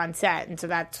leader on set, and so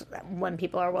that's when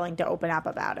people are willing to open up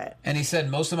about it. And he said,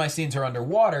 most of my scenes are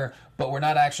underwater, but we're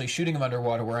not actually shooting them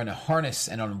underwater. We're in a harness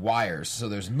and on wires, so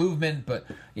there's movement, but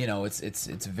it's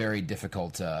a very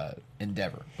difficult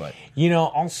endeavor. But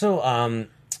also.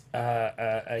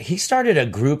 He started a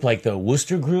group like the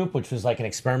Wooster Group, which was like an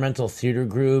experimental theater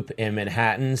group in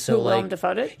Manhattan. So Willem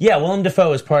Dafoe did? Yeah, Willem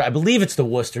Dafoe is part. I believe it's the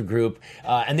Wooster Group,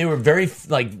 and they were very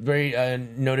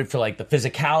noted for like the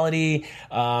physicality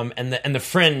and the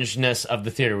fringeness of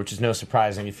the theater, which is no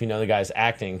surprising if you know the guy's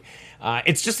acting.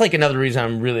 It's just like another reason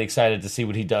I'm really excited to see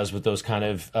what he does with those kind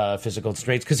of physical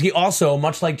traits, because he also,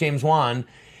 much like James Wan,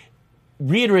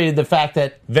 reiterated the fact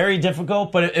that very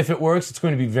difficult, but if it works, it's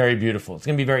going to be very beautiful. It's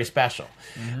going to be very special,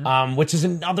 which is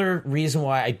another reason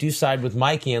why I do side with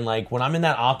Mikey. And like when I'm in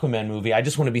that Aquaman movie, I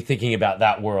just want to be thinking about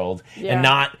that world and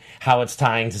not how it's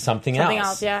tying to something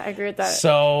else. Yeah, I agree with that.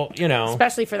 So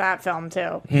especially for that film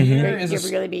too, you're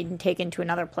really being taken to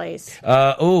another place.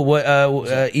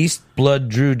 East Blood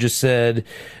Drew just said.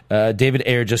 David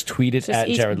Ayer just tweeted at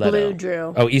East Jared Leto. Blue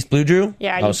Drew. Oh, East Blue Drew?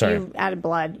 Yeah. Sorry. You added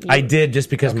blood. I did just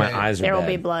because my eyes are There will bad.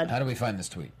 be blood. How do we find this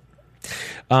tweet?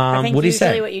 I think what do you usually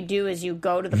say? what you do is you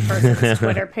go to the person's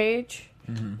Twitter page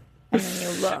and then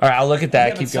you look. All right, I'll look at that.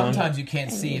 Yeah, Keep but going. sometimes you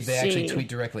can't see if they actually tweet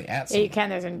directly at Yeah, someone. you can.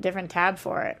 There's a different tab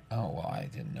for it. Oh, well, I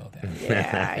didn't know that.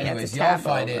 Yeah. Anyways, y'all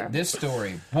find it. This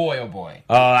story, boy, oh boy.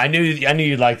 Oh, I knew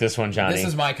you'd like this one, Johnny. This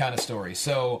is my kind of story.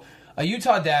 So, a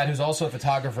Utah dad who's also a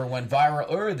photographer went viral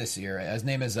earlier this year. His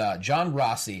name is John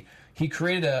Rossi. He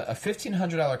created a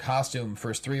 $1,500 costume for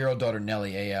his 3-year-old daughter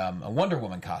Nellie, a Wonder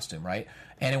Woman costume, right?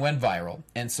 And it went viral.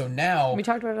 And so now... We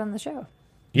talked about it on the show.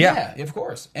 Yeah, of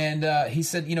course. And he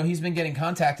said, he's been getting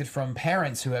contacted from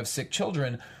parents who have sick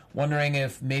children, wondering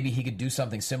if maybe he could do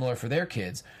something similar for their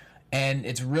kids. And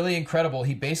it's really incredible.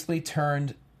 He basically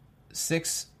turned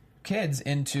 6 kids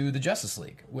into the Justice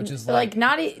League, which is like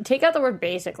not take out the word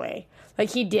basically. Like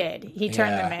he did. He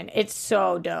turned them in. It's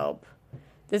so dope.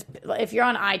 This, if you're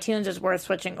on iTunes, it's worth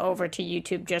switching over to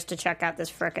YouTube just to check out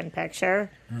this frickin'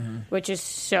 picture, which is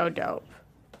so dope.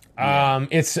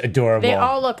 It's adorable. They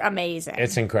all look amazing.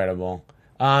 It's incredible.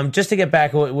 Just to get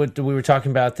back to what we were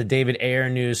talking about, the David Ayer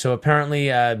news. So apparently,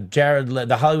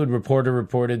 the Hollywood Reporter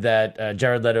reported that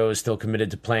Jared Leto is still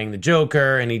committed to playing the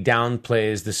Joker, and he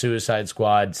downplays the Suicide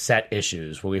Squad set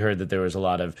issues. Well, we heard that there was a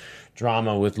lot of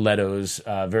drama with Leto's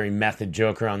very method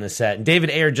Joker on the set. And David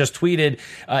Ayer just tweeted,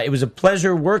 it was a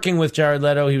pleasure working with Jared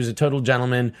Leto. He was a total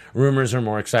gentleman. Rumors are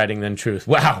more exciting than truth.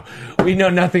 Wow. We know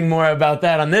nothing more about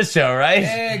that on this show,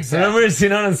 right? Exactly. Rumors, you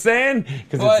know what I'm saying?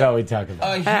 Because that's all we talk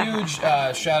about. A huge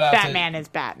shout out Batman to is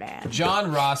Batman.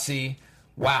 John Rossi.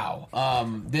 Wow.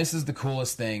 This is the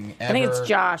coolest thing ever. I think it's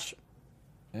Josh.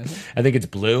 I think it's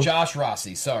Blue. Josh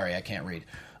Rossi. Sorry, I can't read.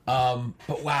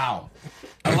 But wow,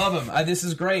 I love him. This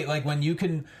is great. Like when you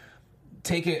can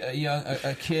take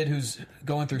a kid who's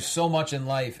going through so much in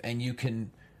life and you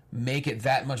can make it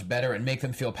that much better and make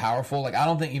them feel powerful. Like I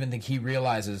don't even think he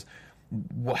realizes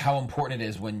how important it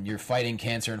is when you're fighting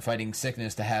cancer and fighting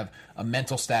sickness to have a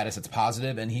mental status that's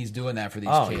positive, and he's doing that for these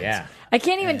kids. Yeah. I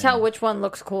can't even tell which one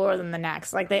looks cooler than the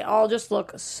next. Like they all just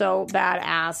look so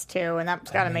badass too, and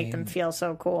that's got to make them feel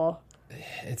so cool.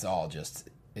 It's all just,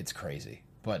 it's crazy.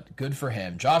 But good for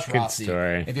him. Josh Rossi.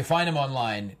 Story. If you find him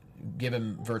online, give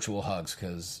him virtual hugs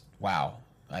because, wow.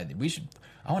 I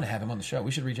want to have him on the show.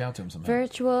 We should reach out to him sometime.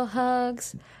 Virtual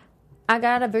hugs. I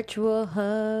got a virtual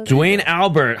hug. Dwayne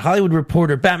Albert, Hollywood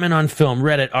Reporter, Batman on Film,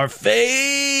 Reddit are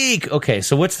fake. Okay,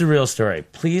 so what's the real story?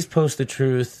 Please post the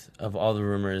truth of all the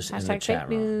rumors in the chat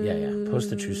room. Yeah. Post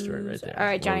the true story right there. All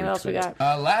right, Johnny, what else we got?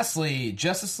 Lastly,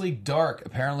 Justice League Dark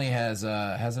apparently has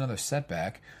another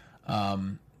setback.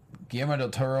 Guillermo del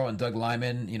Toro and Doug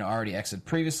Liman, already exited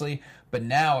previously, but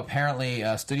now apparently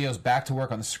studios back to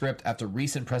work on the script after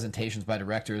recent presentations by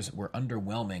directors were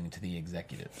underwhelming to the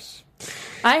executives.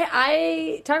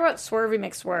 I talk about Swervy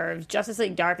McSwerves. Justice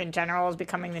League Dark in general is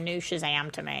becoming the new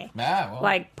Shazam to me.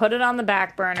 Like, put it on the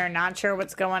back burner, not sure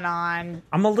what's going on.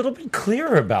 I'm a little bit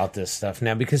clearer about this stuff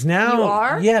now because now... You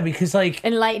are? Yeah, because, like...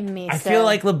 Enlighten me, I feel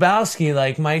like Lebowski,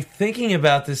 like, my thinking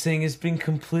about this thing has been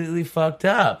completely fucked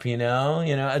up,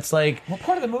 It's like... What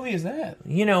part of the movie is that?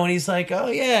 When he's like, oh,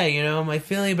 yeah, my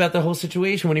feeling about the whole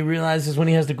situation, when he realizes, when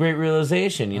he has the great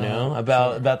realization,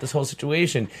 about this whole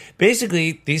situation.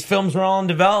 Basically, these films are all in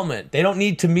development. They don't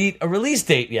need to meet a release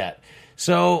date yet.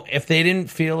 So if they didn't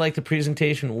feel like the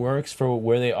presentation works for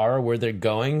where they are or where they're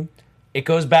going, it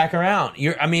goes back around.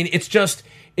 It's just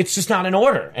not in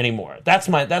order anymore. That's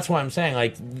why I'm saying,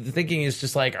 like, the thinking is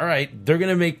just like, all right, they're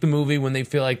gonna make the movie when they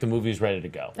feel like the movie's ready to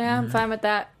go. Yeah, I'm fine with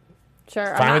that.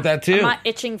 Sure. Fine with that, too. I'm not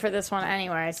itching for this one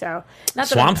anyway, so...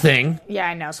 Swamp Thing. Yeah,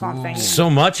 I know, Swamp Thing. So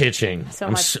much itching.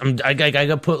 I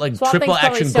gotta put, like, Swamp triple Thing's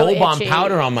action so Gold Bomb itchy.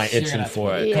 powder on my itching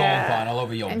for it. Yeah. All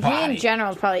over your and body. he in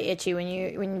general is probably itchy when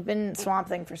you've been Swamp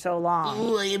Thing for so long.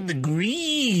 Oh, I am the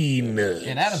green.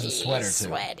 And Adam's a sweater, too.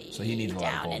 Sweaty. So he needs a lot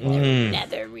of down Gold in Bomb. the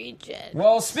nether region.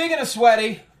 Well, speaking of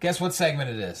sweaty, guess what segment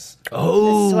it is?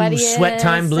 Oh, Sweatiest Sweat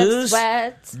Time Blues?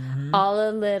 Sweat, all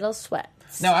a little sweat.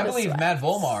 Now, I believe Matt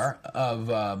Volmar of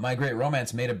My Great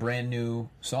Romance made a brand new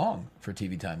song for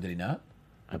TV Time, did he not?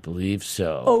 I believe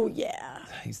so. Oh, yeah.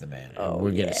 He's the man.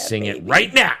 We're going to sing it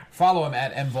right now. Follow him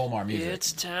at mvolmar music.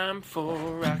 It's time for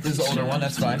Roxy. This is the older one,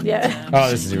 that's fine. Yeah. Oh,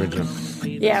 this is the original.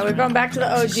 Yeah, we're going back to the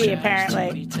OG,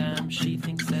 apparently.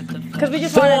 Because we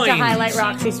just wanted to highlight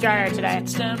Roxy Strider today.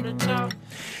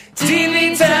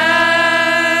 TV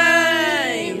Time!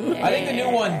 I think the new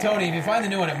one, Tony, if you find the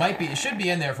new one, it should be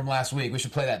in there from last week. We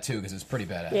should play that too, because it's pretty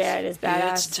badass. Yeah, it is It's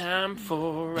badass. time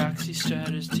for Roxy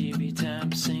Strider's TV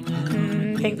Time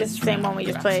singing. I think this is the same one we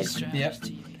just played. Yep.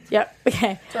 Yep.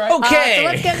 Okay. right. Okay. So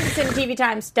let's get into some TV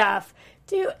Time stuff.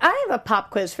 I have a pop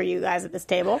quiz for you guys at this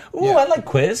table. Ooh, I like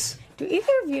quiz. Do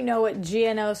either of you know what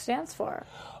GNO stands for?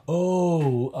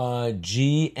 Oh,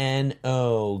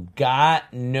 GNO.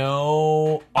 Got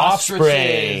no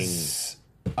offspring. Ostriches.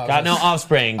 Got no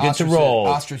offspring. Good to roll.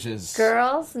 Ostriches.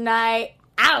 Girls' Night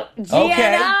Out. GNO.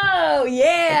 Okay.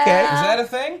 Yeah. Okay. Is that a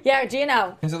thing? Yeah,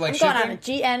 GNO. Is it like I'm going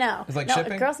shipping? on a GNO. It's like no,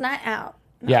 shipping? Girls' Night Out.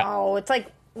 Yeah. No, it's like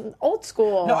old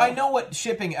school. No, I know what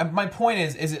shipping. My point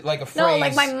is it like a phrase? No,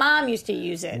 like my mom used to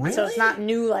use it, so Really? it's not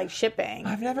new like shipping.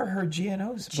 I've never heard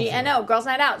GNOs before. GNO, Girls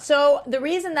Night Out. So the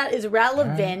reason that is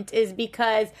relevant is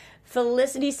because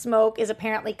Felicity Smoke is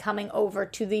apparently coming over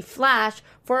to The Flash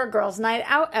for a Girls Night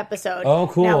Out episode. Oh,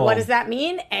 cool. Now, what does that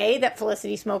mean? A, that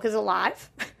Felicity Smoke is alive,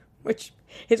 which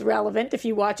is relevant if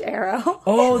you watch Arrow.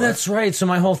 Oh, that's right. So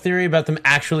my whole theory about them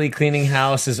actually cleaning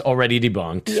house is already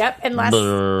debunked. Yep, unless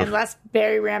Brr.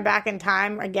 Barry ran back in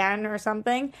time again or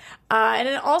something. And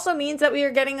it also means that we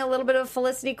are getting a little bit of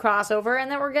Felicity crossover and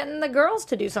that we're getting the girls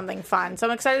to do something fun. So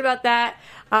I'm excited about that.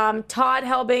 Todd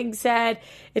Helbig said,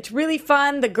 it's really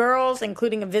fun. The girls,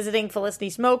 including a visiting Felicity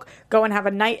Smoke, go and have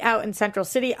a night out in Central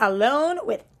City alone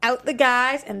without the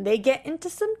guys, and they get into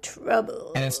some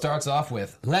trouble. And it starts off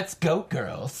with, let's go,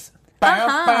 girls.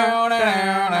 I'm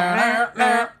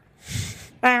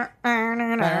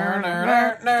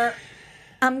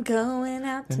going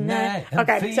out tonight. I'm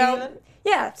Okay, so feeling-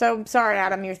 yeah, so sorry,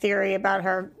 Adam, your theory about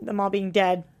them all being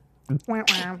dead. Wah,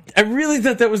 wah. I really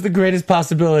thought that was the greatest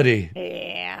possibility.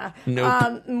 Yeah.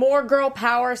 Nope. More girl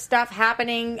power stuff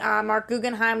happening. Mark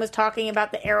Guggenheim was talking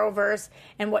about the Arrowverse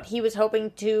and what he was hoping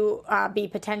to be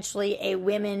potentially a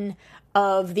women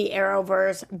of the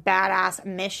Arrowverse badass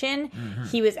mission. Mm-hmm.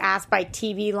 He was asked by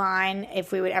TV Line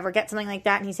if we would ever get something like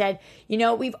that, and he said,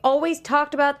 we've always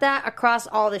talked about that across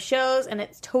all the shows, and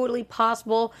it's totally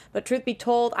possible, but truth be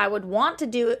told, I wouldn't want to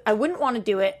do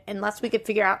it unless we could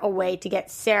figure out a way to get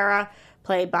Sarah,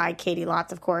 played by Katie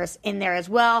Lotz, of course, in there as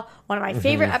well. One of my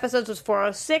favorite episodes was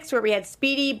 406, where we had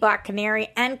Speedy, Black Canary,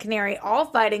 and Canary all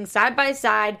fighting side by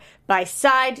side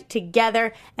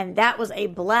together, and that was a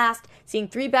blast. Seeing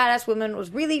three badass women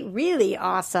was really, really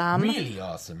awesome. Really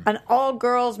awesome. An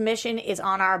all-girls mission is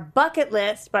on our bucket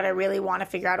list, but I really want to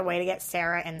figure out a way to get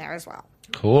Sarah in there as well.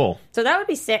 Cool. So that would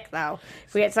be sick, though,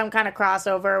 if we had some kind of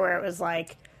crossover where it was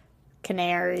like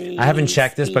Canary. I haven't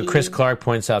checked this, but Chris Speed. Clark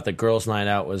points out that Girls Night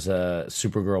Out was a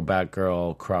Supergirl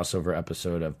Batgirl crossover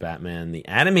episode of Batman the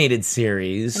Animated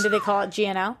Series. And do they call it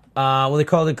GNO? Well, they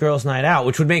called it Girls Night Out,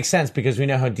 which would make sense because we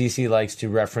know how DC likes to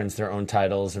reference their own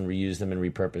titles and reuse them and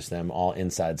repurpose them, all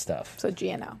inside stuff. So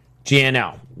GNO.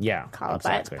 GNO. Yeah. Call it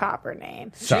by its proper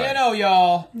name. Sorry. GNO,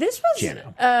 y'all. This was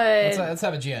GNO. Let's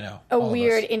have a GNO. a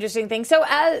weird, interesting thing. So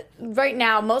right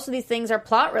now, most of these things are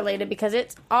plot related because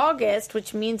it's August,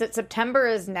 which means that September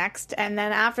is next, and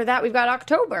then after that we've got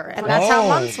October, and that's how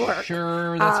months work.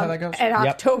 Sure, that's how that goes. And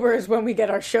October is when we get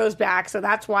our shows back, so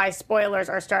that's why spoilers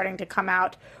are starting to come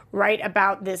out right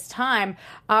about this time.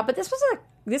 But this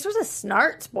was a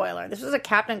Snart spoiler. This was a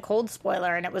Captain Cold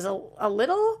spoiler, and it was a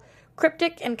little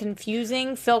cryptic and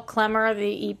confusing. Phil Klemmer,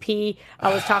 the EP,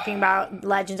 was talking about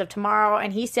Legends of Tomorrow,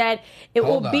 and he said it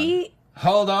will be...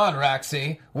 Hold on,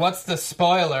 Roxy. What's the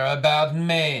spoiler about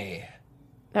me?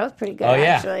 That was pretty good, Oh,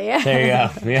 yeah. actually. Yeah. There you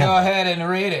go. Yeah. Go ahead and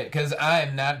read it, because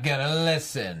I'm not gonna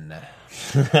listen.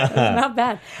 Not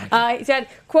bad. He said,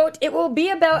 quote, it will be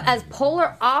about as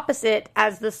polar opposite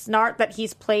as the Snart that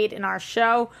he's played in our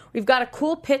show. We've got a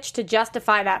cool pitch to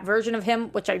justify that version of him,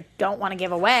 which I don't want to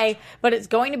give away, but it's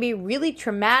going to be really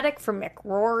traumatic for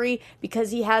McRory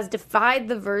because he has defied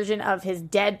the version of his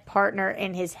dead partner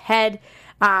in his head.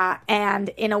 And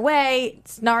in a way,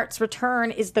 Snart's return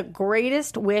is the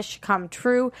greatest wish come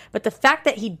true. But the fact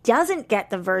that he doesn't get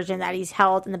the version that he's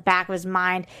held in the back of his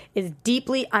mind is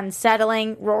deeply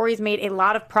unsettling. Rory's made a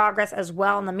lot of progress as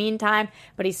well in the meantime,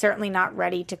 but he's certainly not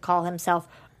ready to call himself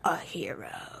a hero.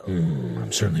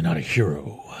 I'm certainly not a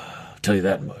hero. I'll tell you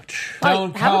that much.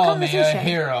 Don't have a call me a conversation.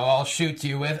 hero. I'll shoot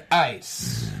you with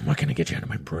ice. Why can't I get you out of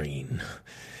my brain?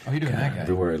 Oh, you're doing that guy.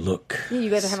 Everywhere I look. Yeah, you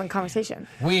guys are having a conversation.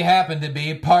 We happen to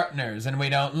be partners, and we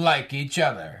don't like each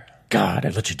other. God, I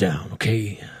let you down,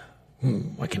 okay?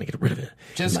 Why can't I get rid of it?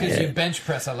 Just In my because you head. bench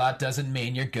press a lot doesn't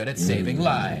mean you're good at saving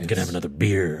lives. I'm gonna have another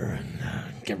beer and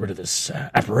get rid of this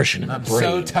apparition in the I'm brain.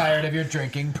 so tired of your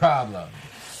drinking problem.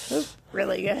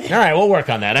 Really good. All right, we'll work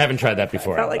on that. I haven't tried that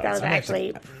before. Felt like that was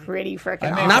actually pretty freaking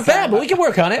I awesome. may- Not bad, but we can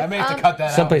work on I it. may have to cut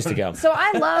that out. Someplace to go. So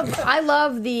I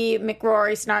love the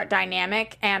McRory Snart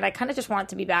dynamic, and I kind of just want it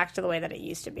to be back to the way that it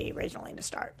used to be originally to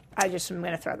start. I just am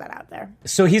going to throw that out there.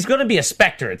 So he's going to be a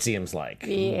Spectre, it seems like.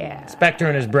 Yeah. Spectre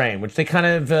in his brain, which they kind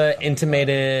of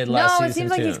intimated last season. No, it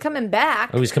seems like too. he's coming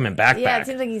back. Oh, he's coming back. Yeah, it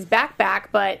seems like he's back,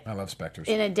 but I love Spectres.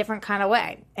 in a different kind of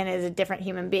way, and is a different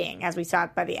human being, as we saw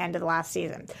it by the end of the last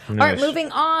season. All right,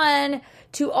 moving on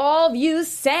to all of you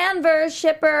Sandverse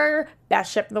shipper.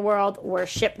 Best ship in the world,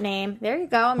 worst ship name. There you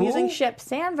go. I'm using ship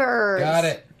Sandverse. Got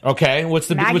it. Okay, what's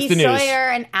the Maggie news? Sawyer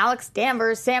and Alex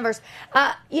Danvers. Here's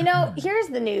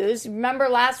the news. Remember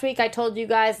last week I told you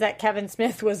guys that Kevin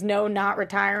Smith was not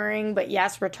retiring, but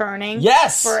yes, returning.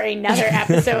 Yes! For another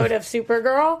episode of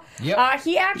Supergirl. Yep.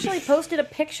 He actually posted a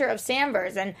picture of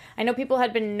Sanders, and I know people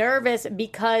had been nervous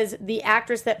because the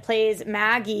actress that plays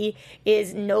Maggie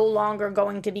is no longer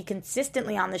going to be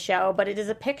consistently on the show, but it is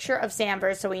a picture of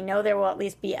Sanders, so we know there will at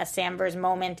least be a Sanders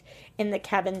moment in the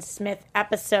Kevin Smith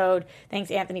episode.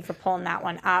 Thanks, Anthony, for pulling that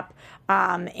one up.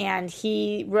 And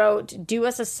he wrote, do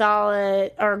us a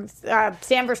solid, or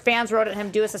Sanders fans wrote at him,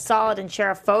 do us a solid and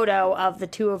share a photo of the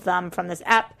two of them from this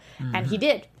ep. And he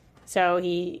did. So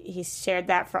he shared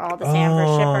that for all the Sanders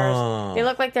shippers. They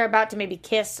look like they're about to maybe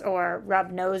kiss or rub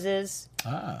noses.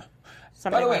 By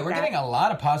Something the way, like we're that. getting a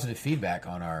lot of positive feedback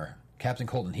on our Captain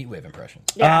Cold and Heatwave impressions.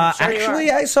 Yeah, I'm sure you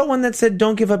Actually, are. I saw one that said,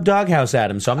 don't give up Doghouse,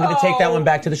 Adam, so I'm going to take that one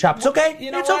back to the shop. It's okay.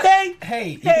 You know it's what? okay.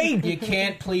 Hey, you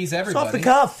can't please It's everybody. off the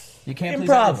cuff. You can't please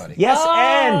Improv. everybody. Yes,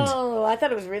 and... Oh, I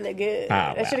thought it was really good.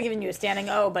 I well. should have given you a standing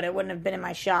O, but it wouldn't have been in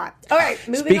my shot. All right,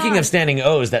 moving Speaking on. of standing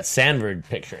O's, that Sandford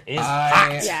picture is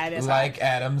hot. Yeah, it is like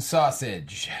Adam's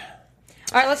sausage.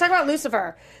 All right, let's talk about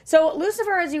Lucifer. So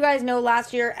Lucifer, as you guys know,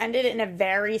 last year ended in a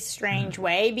very strange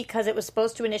way because it was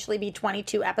supposed to initially be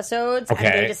 22 episodes, and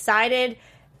Okay. they decided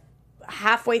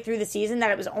halfway through the season that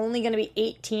it was only going to be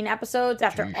 18 episodes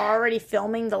after already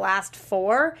filming the last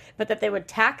 4, but that they would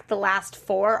tack the last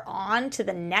 4 on to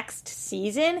the next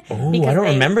season. Ooh, because I don't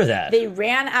remember that. They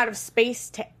ran out of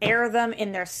space to air them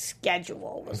in their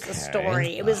schedule, was the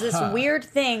story. It was this weird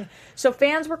thing. So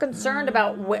fans were concerned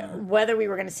about whether we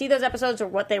were going to see those episodes or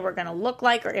what they were going to look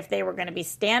like or if they were going to be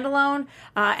standalone.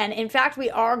 And in fact,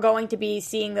 we are going to be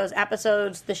seeing those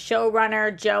episodes. The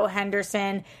showrunner, Joe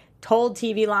Henderson, told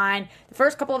TV Line the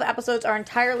first couple of episodes are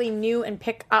entirely new and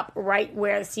pick up right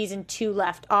where season 2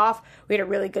 left off. We had a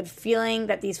really good feeling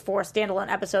that these 4 standalone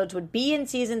episodes would be in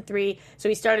season 3, so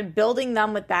we started building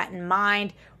them with that in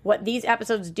mind. What these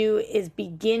episodes do is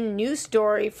begin new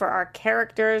story for our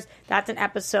characters. That's an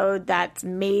episode that's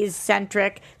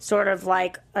Maze-centric, sort of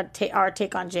like our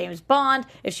take on James Bond,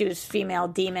 if she was female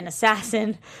demon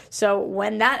assassin. So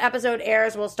when that episode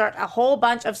airs, we'll start a whole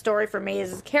bunch of story for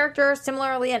Maze's character.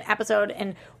 Similarly, an episode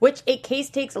in which a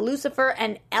case takes Lucifer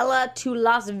and Ella to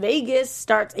Las Vegas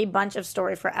starts a bunch of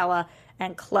story for Ella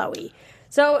and Chloe.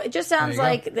 So it just sounds There you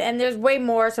like, and there's way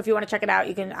more. So if you want to check it out,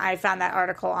 you can. I found that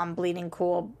article on Bleeding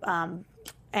Cool,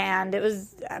 and it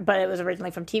was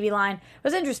originally from TV Line. It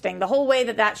was interesting. The whole way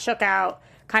that shook out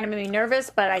kind of made me nervous,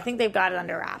 but I think they've got it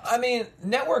under wraps. I mean,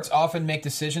 networks often make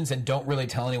decisions and don't really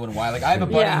tell anyone why. Like, I have a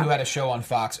buddy who had a show on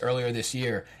Fox earlier this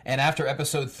year, and after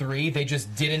episode 3, they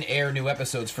just didn't air new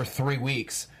episodes for 3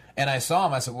 weeks. And I saw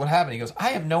him. I said, "What happened?" He goes, "I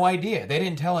have no idea. They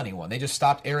didn't tell anyone. They just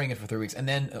stopped airing it for 3 weeks." And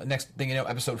then next thing you know,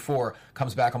 episode 4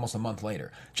 comes back almost a month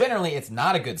later. Generally, it's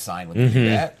not a good sign when they do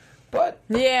that. But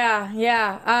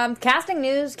yeah. Casting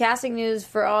news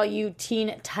for all you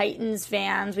Teen Titans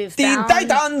fans. We've Teen found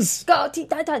Titans! Go Teen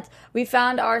Titans! We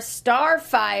found our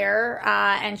Starfire,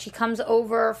 and she comes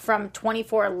over from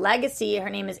 24 Legacy. Her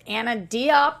name is Anna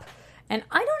Diop. And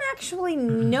I don't actually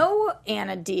know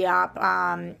Anna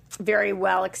Diop very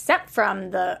well, except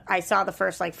from I saw the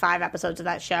first 5 episodes of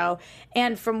that show.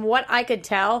 And from what I could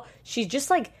tell, she's just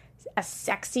a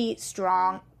sexy,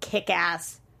 strong,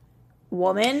 kick-ass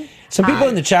woman. Some people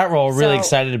in the chat roll are really so-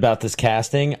 excited about this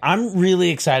casting. I'm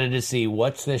really excited to see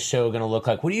what's this show going to look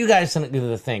like. What do you guys think?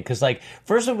 Because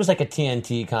first it was a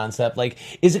TNT concept.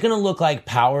 Is it going to look like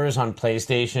Powers on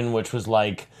PlayStation, which was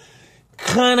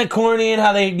kind of corny, and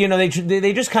how they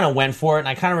just kind of went for it, and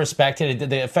I kind of respect it.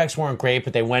 The effects weren't great,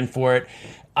 but they went for it.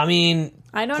 I mean,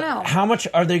 I don't know. How much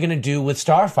are they going to do with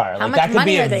Starfire? How much that could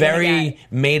money be a are they gonna very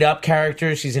get? made-up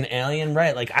character. She's an alien,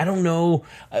 right? I don't know.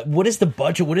 What is the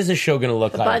budget? What is this show going to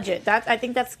look like? Budget. I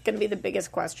think that's going to be the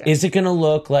biggest question. Is it going to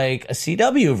look like a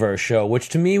CW-verse show, which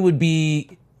to me would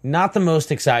be not the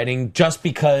most exciting, just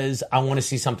because I want to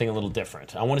see something a little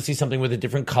different. I want to see something with a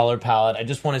different color palette. I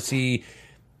just want to see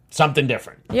something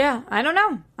different. Yeah, I don't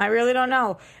know. I really don't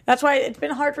know. That's why it's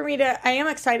been hard for me to... I am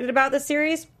excited about this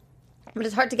series, but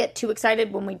it's hard to get too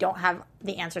excited when we don't have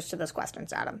the answers to those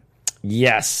questions, Adam.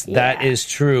 Yes, that is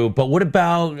true. But what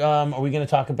about, are we going to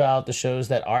talk about the shows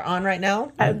that are on right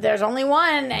now? There's only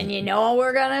one, and you know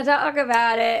we're going to talk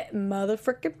about it.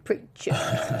 Motherfucking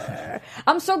Preacher.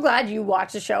 I'm so glad you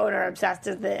watch the show and are obsessed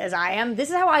as I am.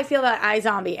 This is how I feel about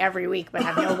iZombie every week, but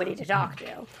have nobody to talk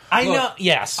to. I Look, know,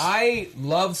 yes. I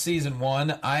love season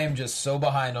 1. I am just so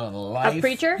behind on life. Of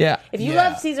Preacher? Yeah. If you Yeah.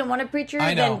 love season 1 of Preacher,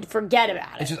 I know. then forget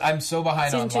about it. It's just I'm so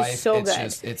behind Season on 2 life. is so it's good.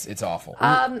 just it's awful.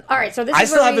 All right, so this I is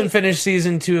still where haven't finished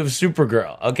season 2 of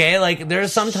Supergirl. Okay,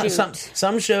 there's sometimes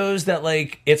some shows that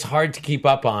it's hard to keep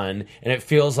up on, and it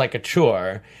feels like a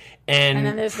chore. And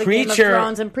then there's the Preacher, Game of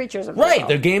Thrones and Preachers of the right?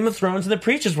 world. The Game of Thrones and the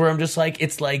Preachers, where I'm just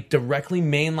it's directly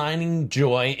mainlining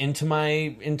joy into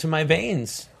my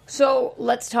veins. So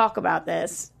let's talk about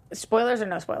this. Spoilers or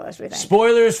no spoilers, we think?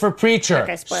 Spoilers for Preacher.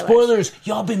 Okay, spoilers. Spoilers.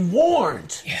 Y'all been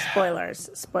warned. Spoilers.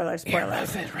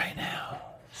 it right now.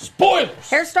 Spoilers.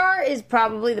 Hairstar is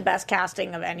probably the best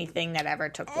casting of anything that ever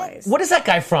took place. What is that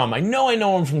guy from? I know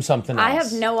him from something else. I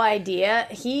have no idea.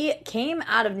 He came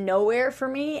out of nowhere for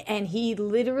me, and he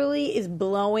literally is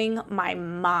blowing my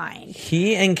mind.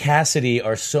 He and Cassidy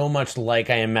are so much like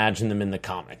I imagine them in the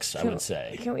comics, I would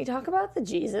say. Can we talk about the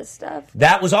Jesus stuff?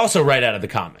 That was also right out of the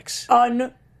comics.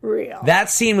 Unreal.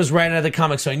 That scene was right out of the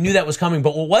comics, so I knew that was coming.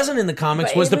 But what wasn't in the comics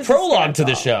But was it the was prologue to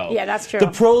the hysterical. show. Yeah, that's true. The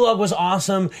prologue was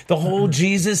awesome. The whole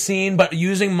Jesus scene, but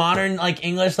using modern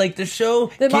English, the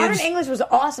show. The modern English was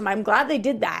awesome. I'm glad they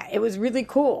did that. It was really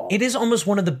cool. It is almost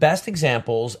one of the best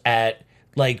examples at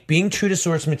being true to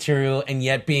source material and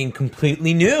yet being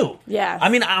completely new. Yes. I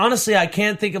mean, honestly, I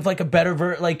can't think of a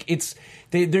better it's.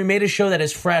 They made a show that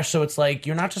is fresh, so it's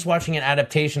you're not just watching an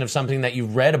adaptation of something that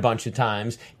you've read a bunch of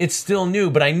times. It's still new,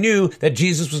 but I knew that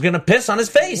Jesus was going to piss on his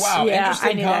face. Wow, Yeah, I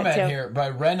interesting knew that comment too. here by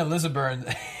Ren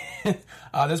Elizabeth.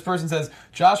 This person says,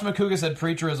 Josh McCouga said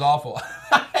Preacher is awful.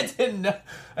 I didn't know.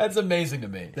 That's amazing to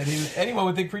me. That anyone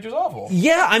would think Preacher's awful.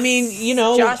 Yeah, I mean,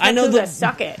 Josh I know McCouga,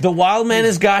 suck it. the Wild Man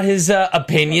has got his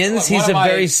opinions. Look, He's one a of my-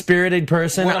 very spirited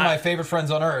person. One of my favorite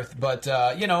friends on earth, but,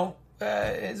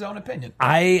 his own opinion.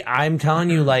 I'm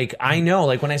telling you, I know,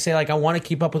 when I say, I want to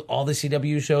keep up with all the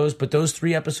CW shows, but those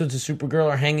 3 episodes of Supergirl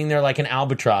are hanging there like an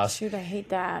albatross. Dude, I hate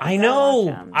that. I gotta know.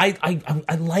 watch them.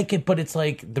 I like it, but it's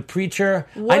the Preacher.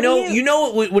 What I know. do You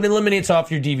know what eliminates off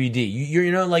your DVD.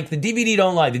 The DVD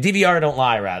don't lie. The DVR don't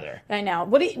lie, rather. I know.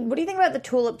 What do you think about the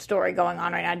Tulip story going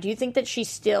on right now? Do you think that she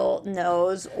still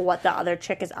knows what the other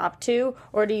chick is up to?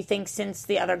 Or do you think since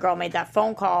the other girl made that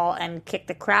phone call and kicked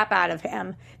the crap out of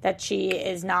him that she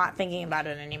is not thinking about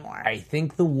it anymore? I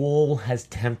think the wool has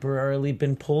temporarily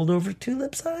been pulled over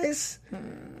Tulip's eyes.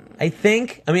 I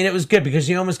think. I mean, it was good because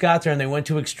she almost got there and they went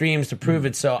to extremes to prove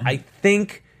it. So I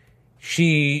think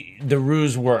the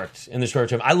ruse worked in the short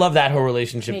term. I love that whole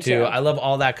relationship Me too. too. I love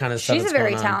all that kind of stuff. She's a that's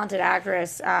very going on. talented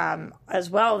actress as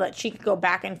well, that she could go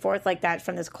back and forth like that,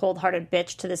 from this cold-hearted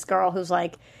bitch to this girl who's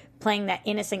like playing that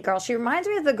innocent girl. She reminds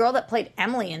me of the girl that played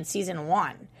Emily in season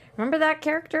 1. Remember that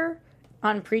character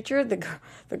on Preacher?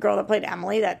 The girl that played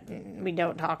Emily that we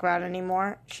don't talk about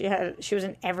anymore. She was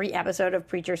in every episode of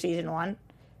Preacher season 1.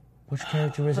 Which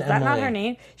character was Was Emily? that not her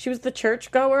name? She was the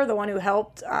churchgoer, the one who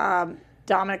helped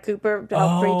Dominic Cooper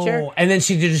help Preacher. And then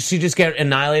she just get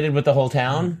annihilated with the whole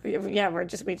town. Yeah, we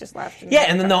just left. Yeah,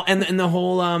 and then the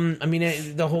whole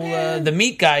the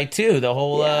meat guy too. The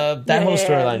whole that whole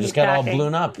storyline just got all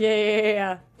blown up.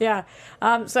 Yeah.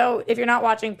 So if you're not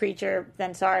watching Preacher,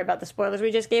 then sorry about the spoilers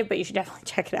we just gave, but you should definitely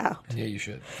check it out Yeah, you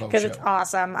should. because it's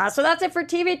awesome. So that's it for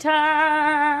TV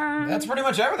time. That's pretty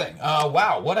much everything.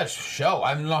 Wow, what a show.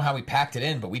 I don't know how we packed it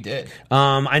in, but we did.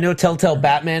 I know Telltale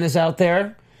Batman is out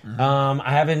there.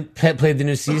 I haven't played the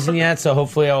new season yet, so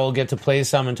hopefully I will get to play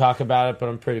some and talk about it, but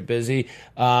I'm pretty busy.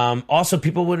 Also,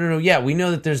 people wouldn't know, we know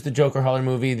that there's the Joker horror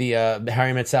movie, the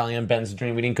Harry Met Sally and Ben's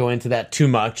Dream. We didn't go into that too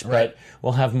much, but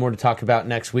we'll have more to talk about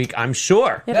next week, I'm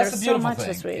sure. Yeah, That's there's the so beautiful much thing,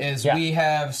 this week. is we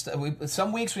have,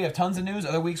 some weeks we have tons of news,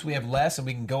 other weeks we have less, and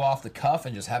we can go off the cuff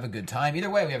and just have a good time. Either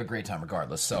way, we have a great time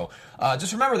regardless. So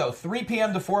just remember, though, 3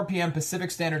 p.m. to 4 p.m. Pacific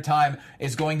Standard Time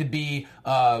is going to be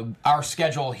our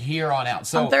schedule here on out.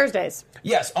 So On Thursdays.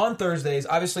 Yes, on Thursdays.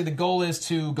 Obviously, the goal is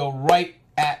to go right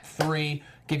at 3,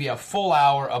 give you a full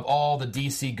hour of all the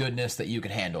DC goodness that you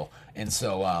can handle. And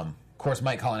so, of course,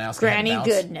 Mike Kalinowski. Granny had to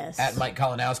bounce goodness. At Mike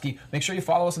Kalinowski. Make sure you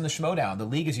follow us in the Schmodown. The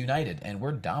league is united, and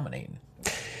we're dominating.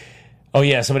 Oh,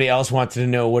 yeah, somebody else wanted to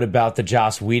know, what about the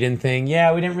Joss Whedon thing?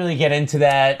 Yeah, we didn't really get into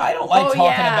that. I don't like talking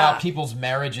yeah. about people's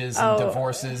marriages and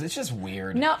divorces. It's just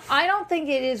weird. No, I don't think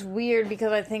it is weird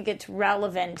because I think it's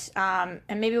relevant, and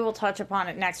maybe we'll touch upon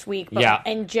it next week. But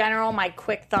in general, my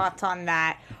quick thoughts on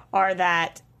that are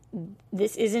that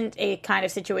this isn't a kind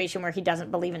of situation where he doesn't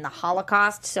believe in the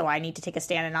Holocaust, so I need to take a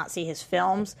stand and not see his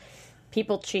films.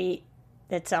 People cheat.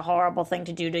 It's a horrible thing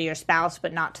to do to your spouse,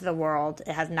 but not to the world.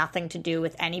 It has nothing to do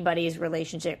with anybody's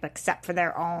relationship except for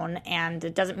their own, and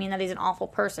it doesn't mean that he's an awful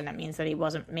person. It means that he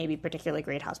wasn't maybe a particularly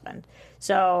great husband.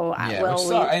 So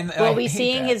will we be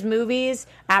seeing his movies?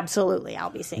 Absolutely,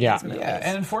 I'll be seeing his movies. Yeah,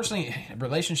 and unfortunately,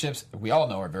 relationships, we all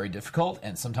know, are very difficult,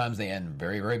 and sometimes they end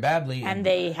very, very badly. And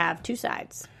they have two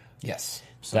sides. Yes.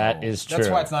 So that is true. That's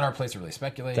why it's not our place to really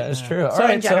speculate. That is true. So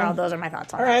in general, those are my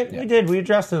thoughts on it. All right, we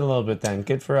addressed it a little bit then.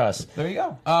 Good for us. There you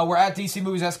go. We're at DC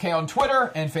Movies SK on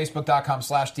Twitter and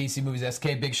Facebook.com/DC Movies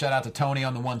SK. Big shout out to Tony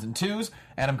on the 1s and 2s.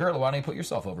 Adam Gertler, why don't you put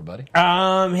yourself over, buddy?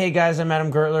 Hey guys, I'm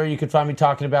Adam Gertler. You can find me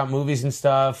talking about movies and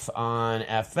stuff on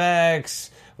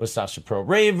FX with Sasha Pro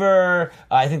Raver.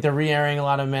 I think they're re-airing a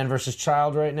lot of Man vs.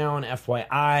 Child right now on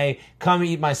FYI. Come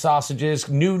eat my sausages.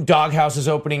 New Doghouse is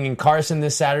opening in Carson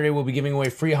this Saturday. We'll be giving away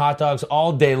free hot dogs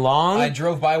all day long. I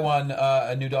drove by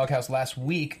a new Doghouse last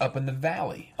week up in the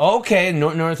valley. Okay,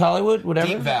 North Hollywood, whatever.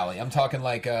 Deep Valley. I'm talking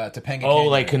like Topanga. Oh,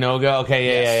 like Canoga.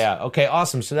 Okay, yeah. Okay,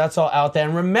 awesome. So that's all out there.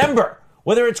 And remember,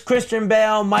 whether it's Christian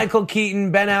Bale, Michael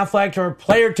Keaton, Ben Affleck, or a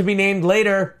player to be named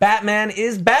later, Batman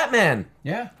is Batman.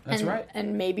 Yeah, that's right.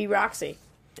 And maybe Roxy.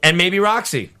 And maybe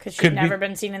Roxy. Because she's never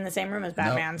been seen in the same room as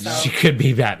Batman. Nope. So she could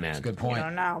be Batman. That's a good point. I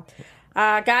don't know.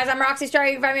 Guys, I'm Roxy Stryer.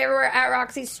 You can find me everywhere at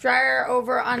Roxy Stryer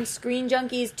over on Screen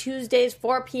Junkies, Tuesdays,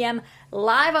 4 p.m.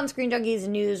 live on Screen Junkies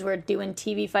News. We're doing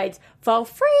TV fights for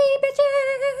free,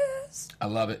 bitches. I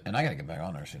love it. And I got to get back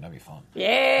on there soon. That'd be fun.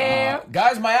 Yeah.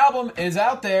 Guys, my album is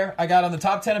out there. I got on the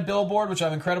top 10 of Billboard, which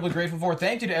I'm incredibly grateful for.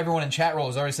 Thank you to everyone in chat roll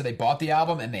who's already said they bought the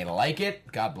album and they like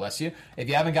it. God bless you. If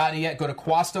you haven't gotten it yet, go to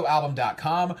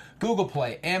QuastoAlbum.com, Google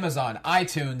Play, Amazon,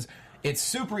 iTunes. It's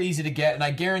super easy to get, and I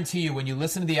guarantee you when you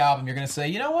listen to the album, you're going to say,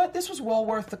 you know what, this was well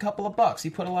worth a couple of bucks. He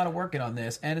put a lot of work in on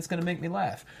this, and it's going to make me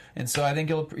laugh. And so I think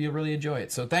you'll really enjoy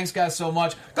it. So thanks, guys, so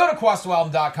much. Go to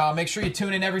QuastoAlbum.com. Make sure you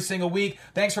tune in every single week.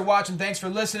 Thanks for watching. Thanks for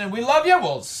listening. We love you.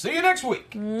 We'll see you next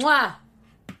week. Mwah.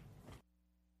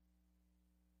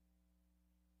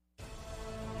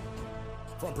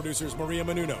 From producers Maria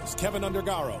Menounos, Kevin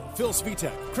Undergaro, Phil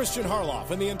Svitek, Christian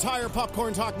Harloff, and the entire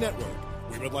Popcorn Talk Network,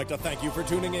 we would like to thank you for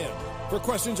tuning in. For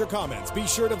questions or comments, be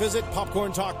sure to visit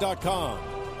popcorntalk.com.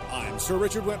 I'm Sir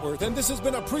Richard Wentworth, and this has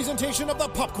been a presentation of the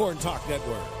Popcorn Talk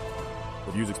Network.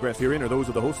 The views expressed herein are those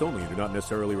of the hosts only and do not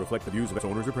necessarily reflect the views of its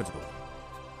owners or principals.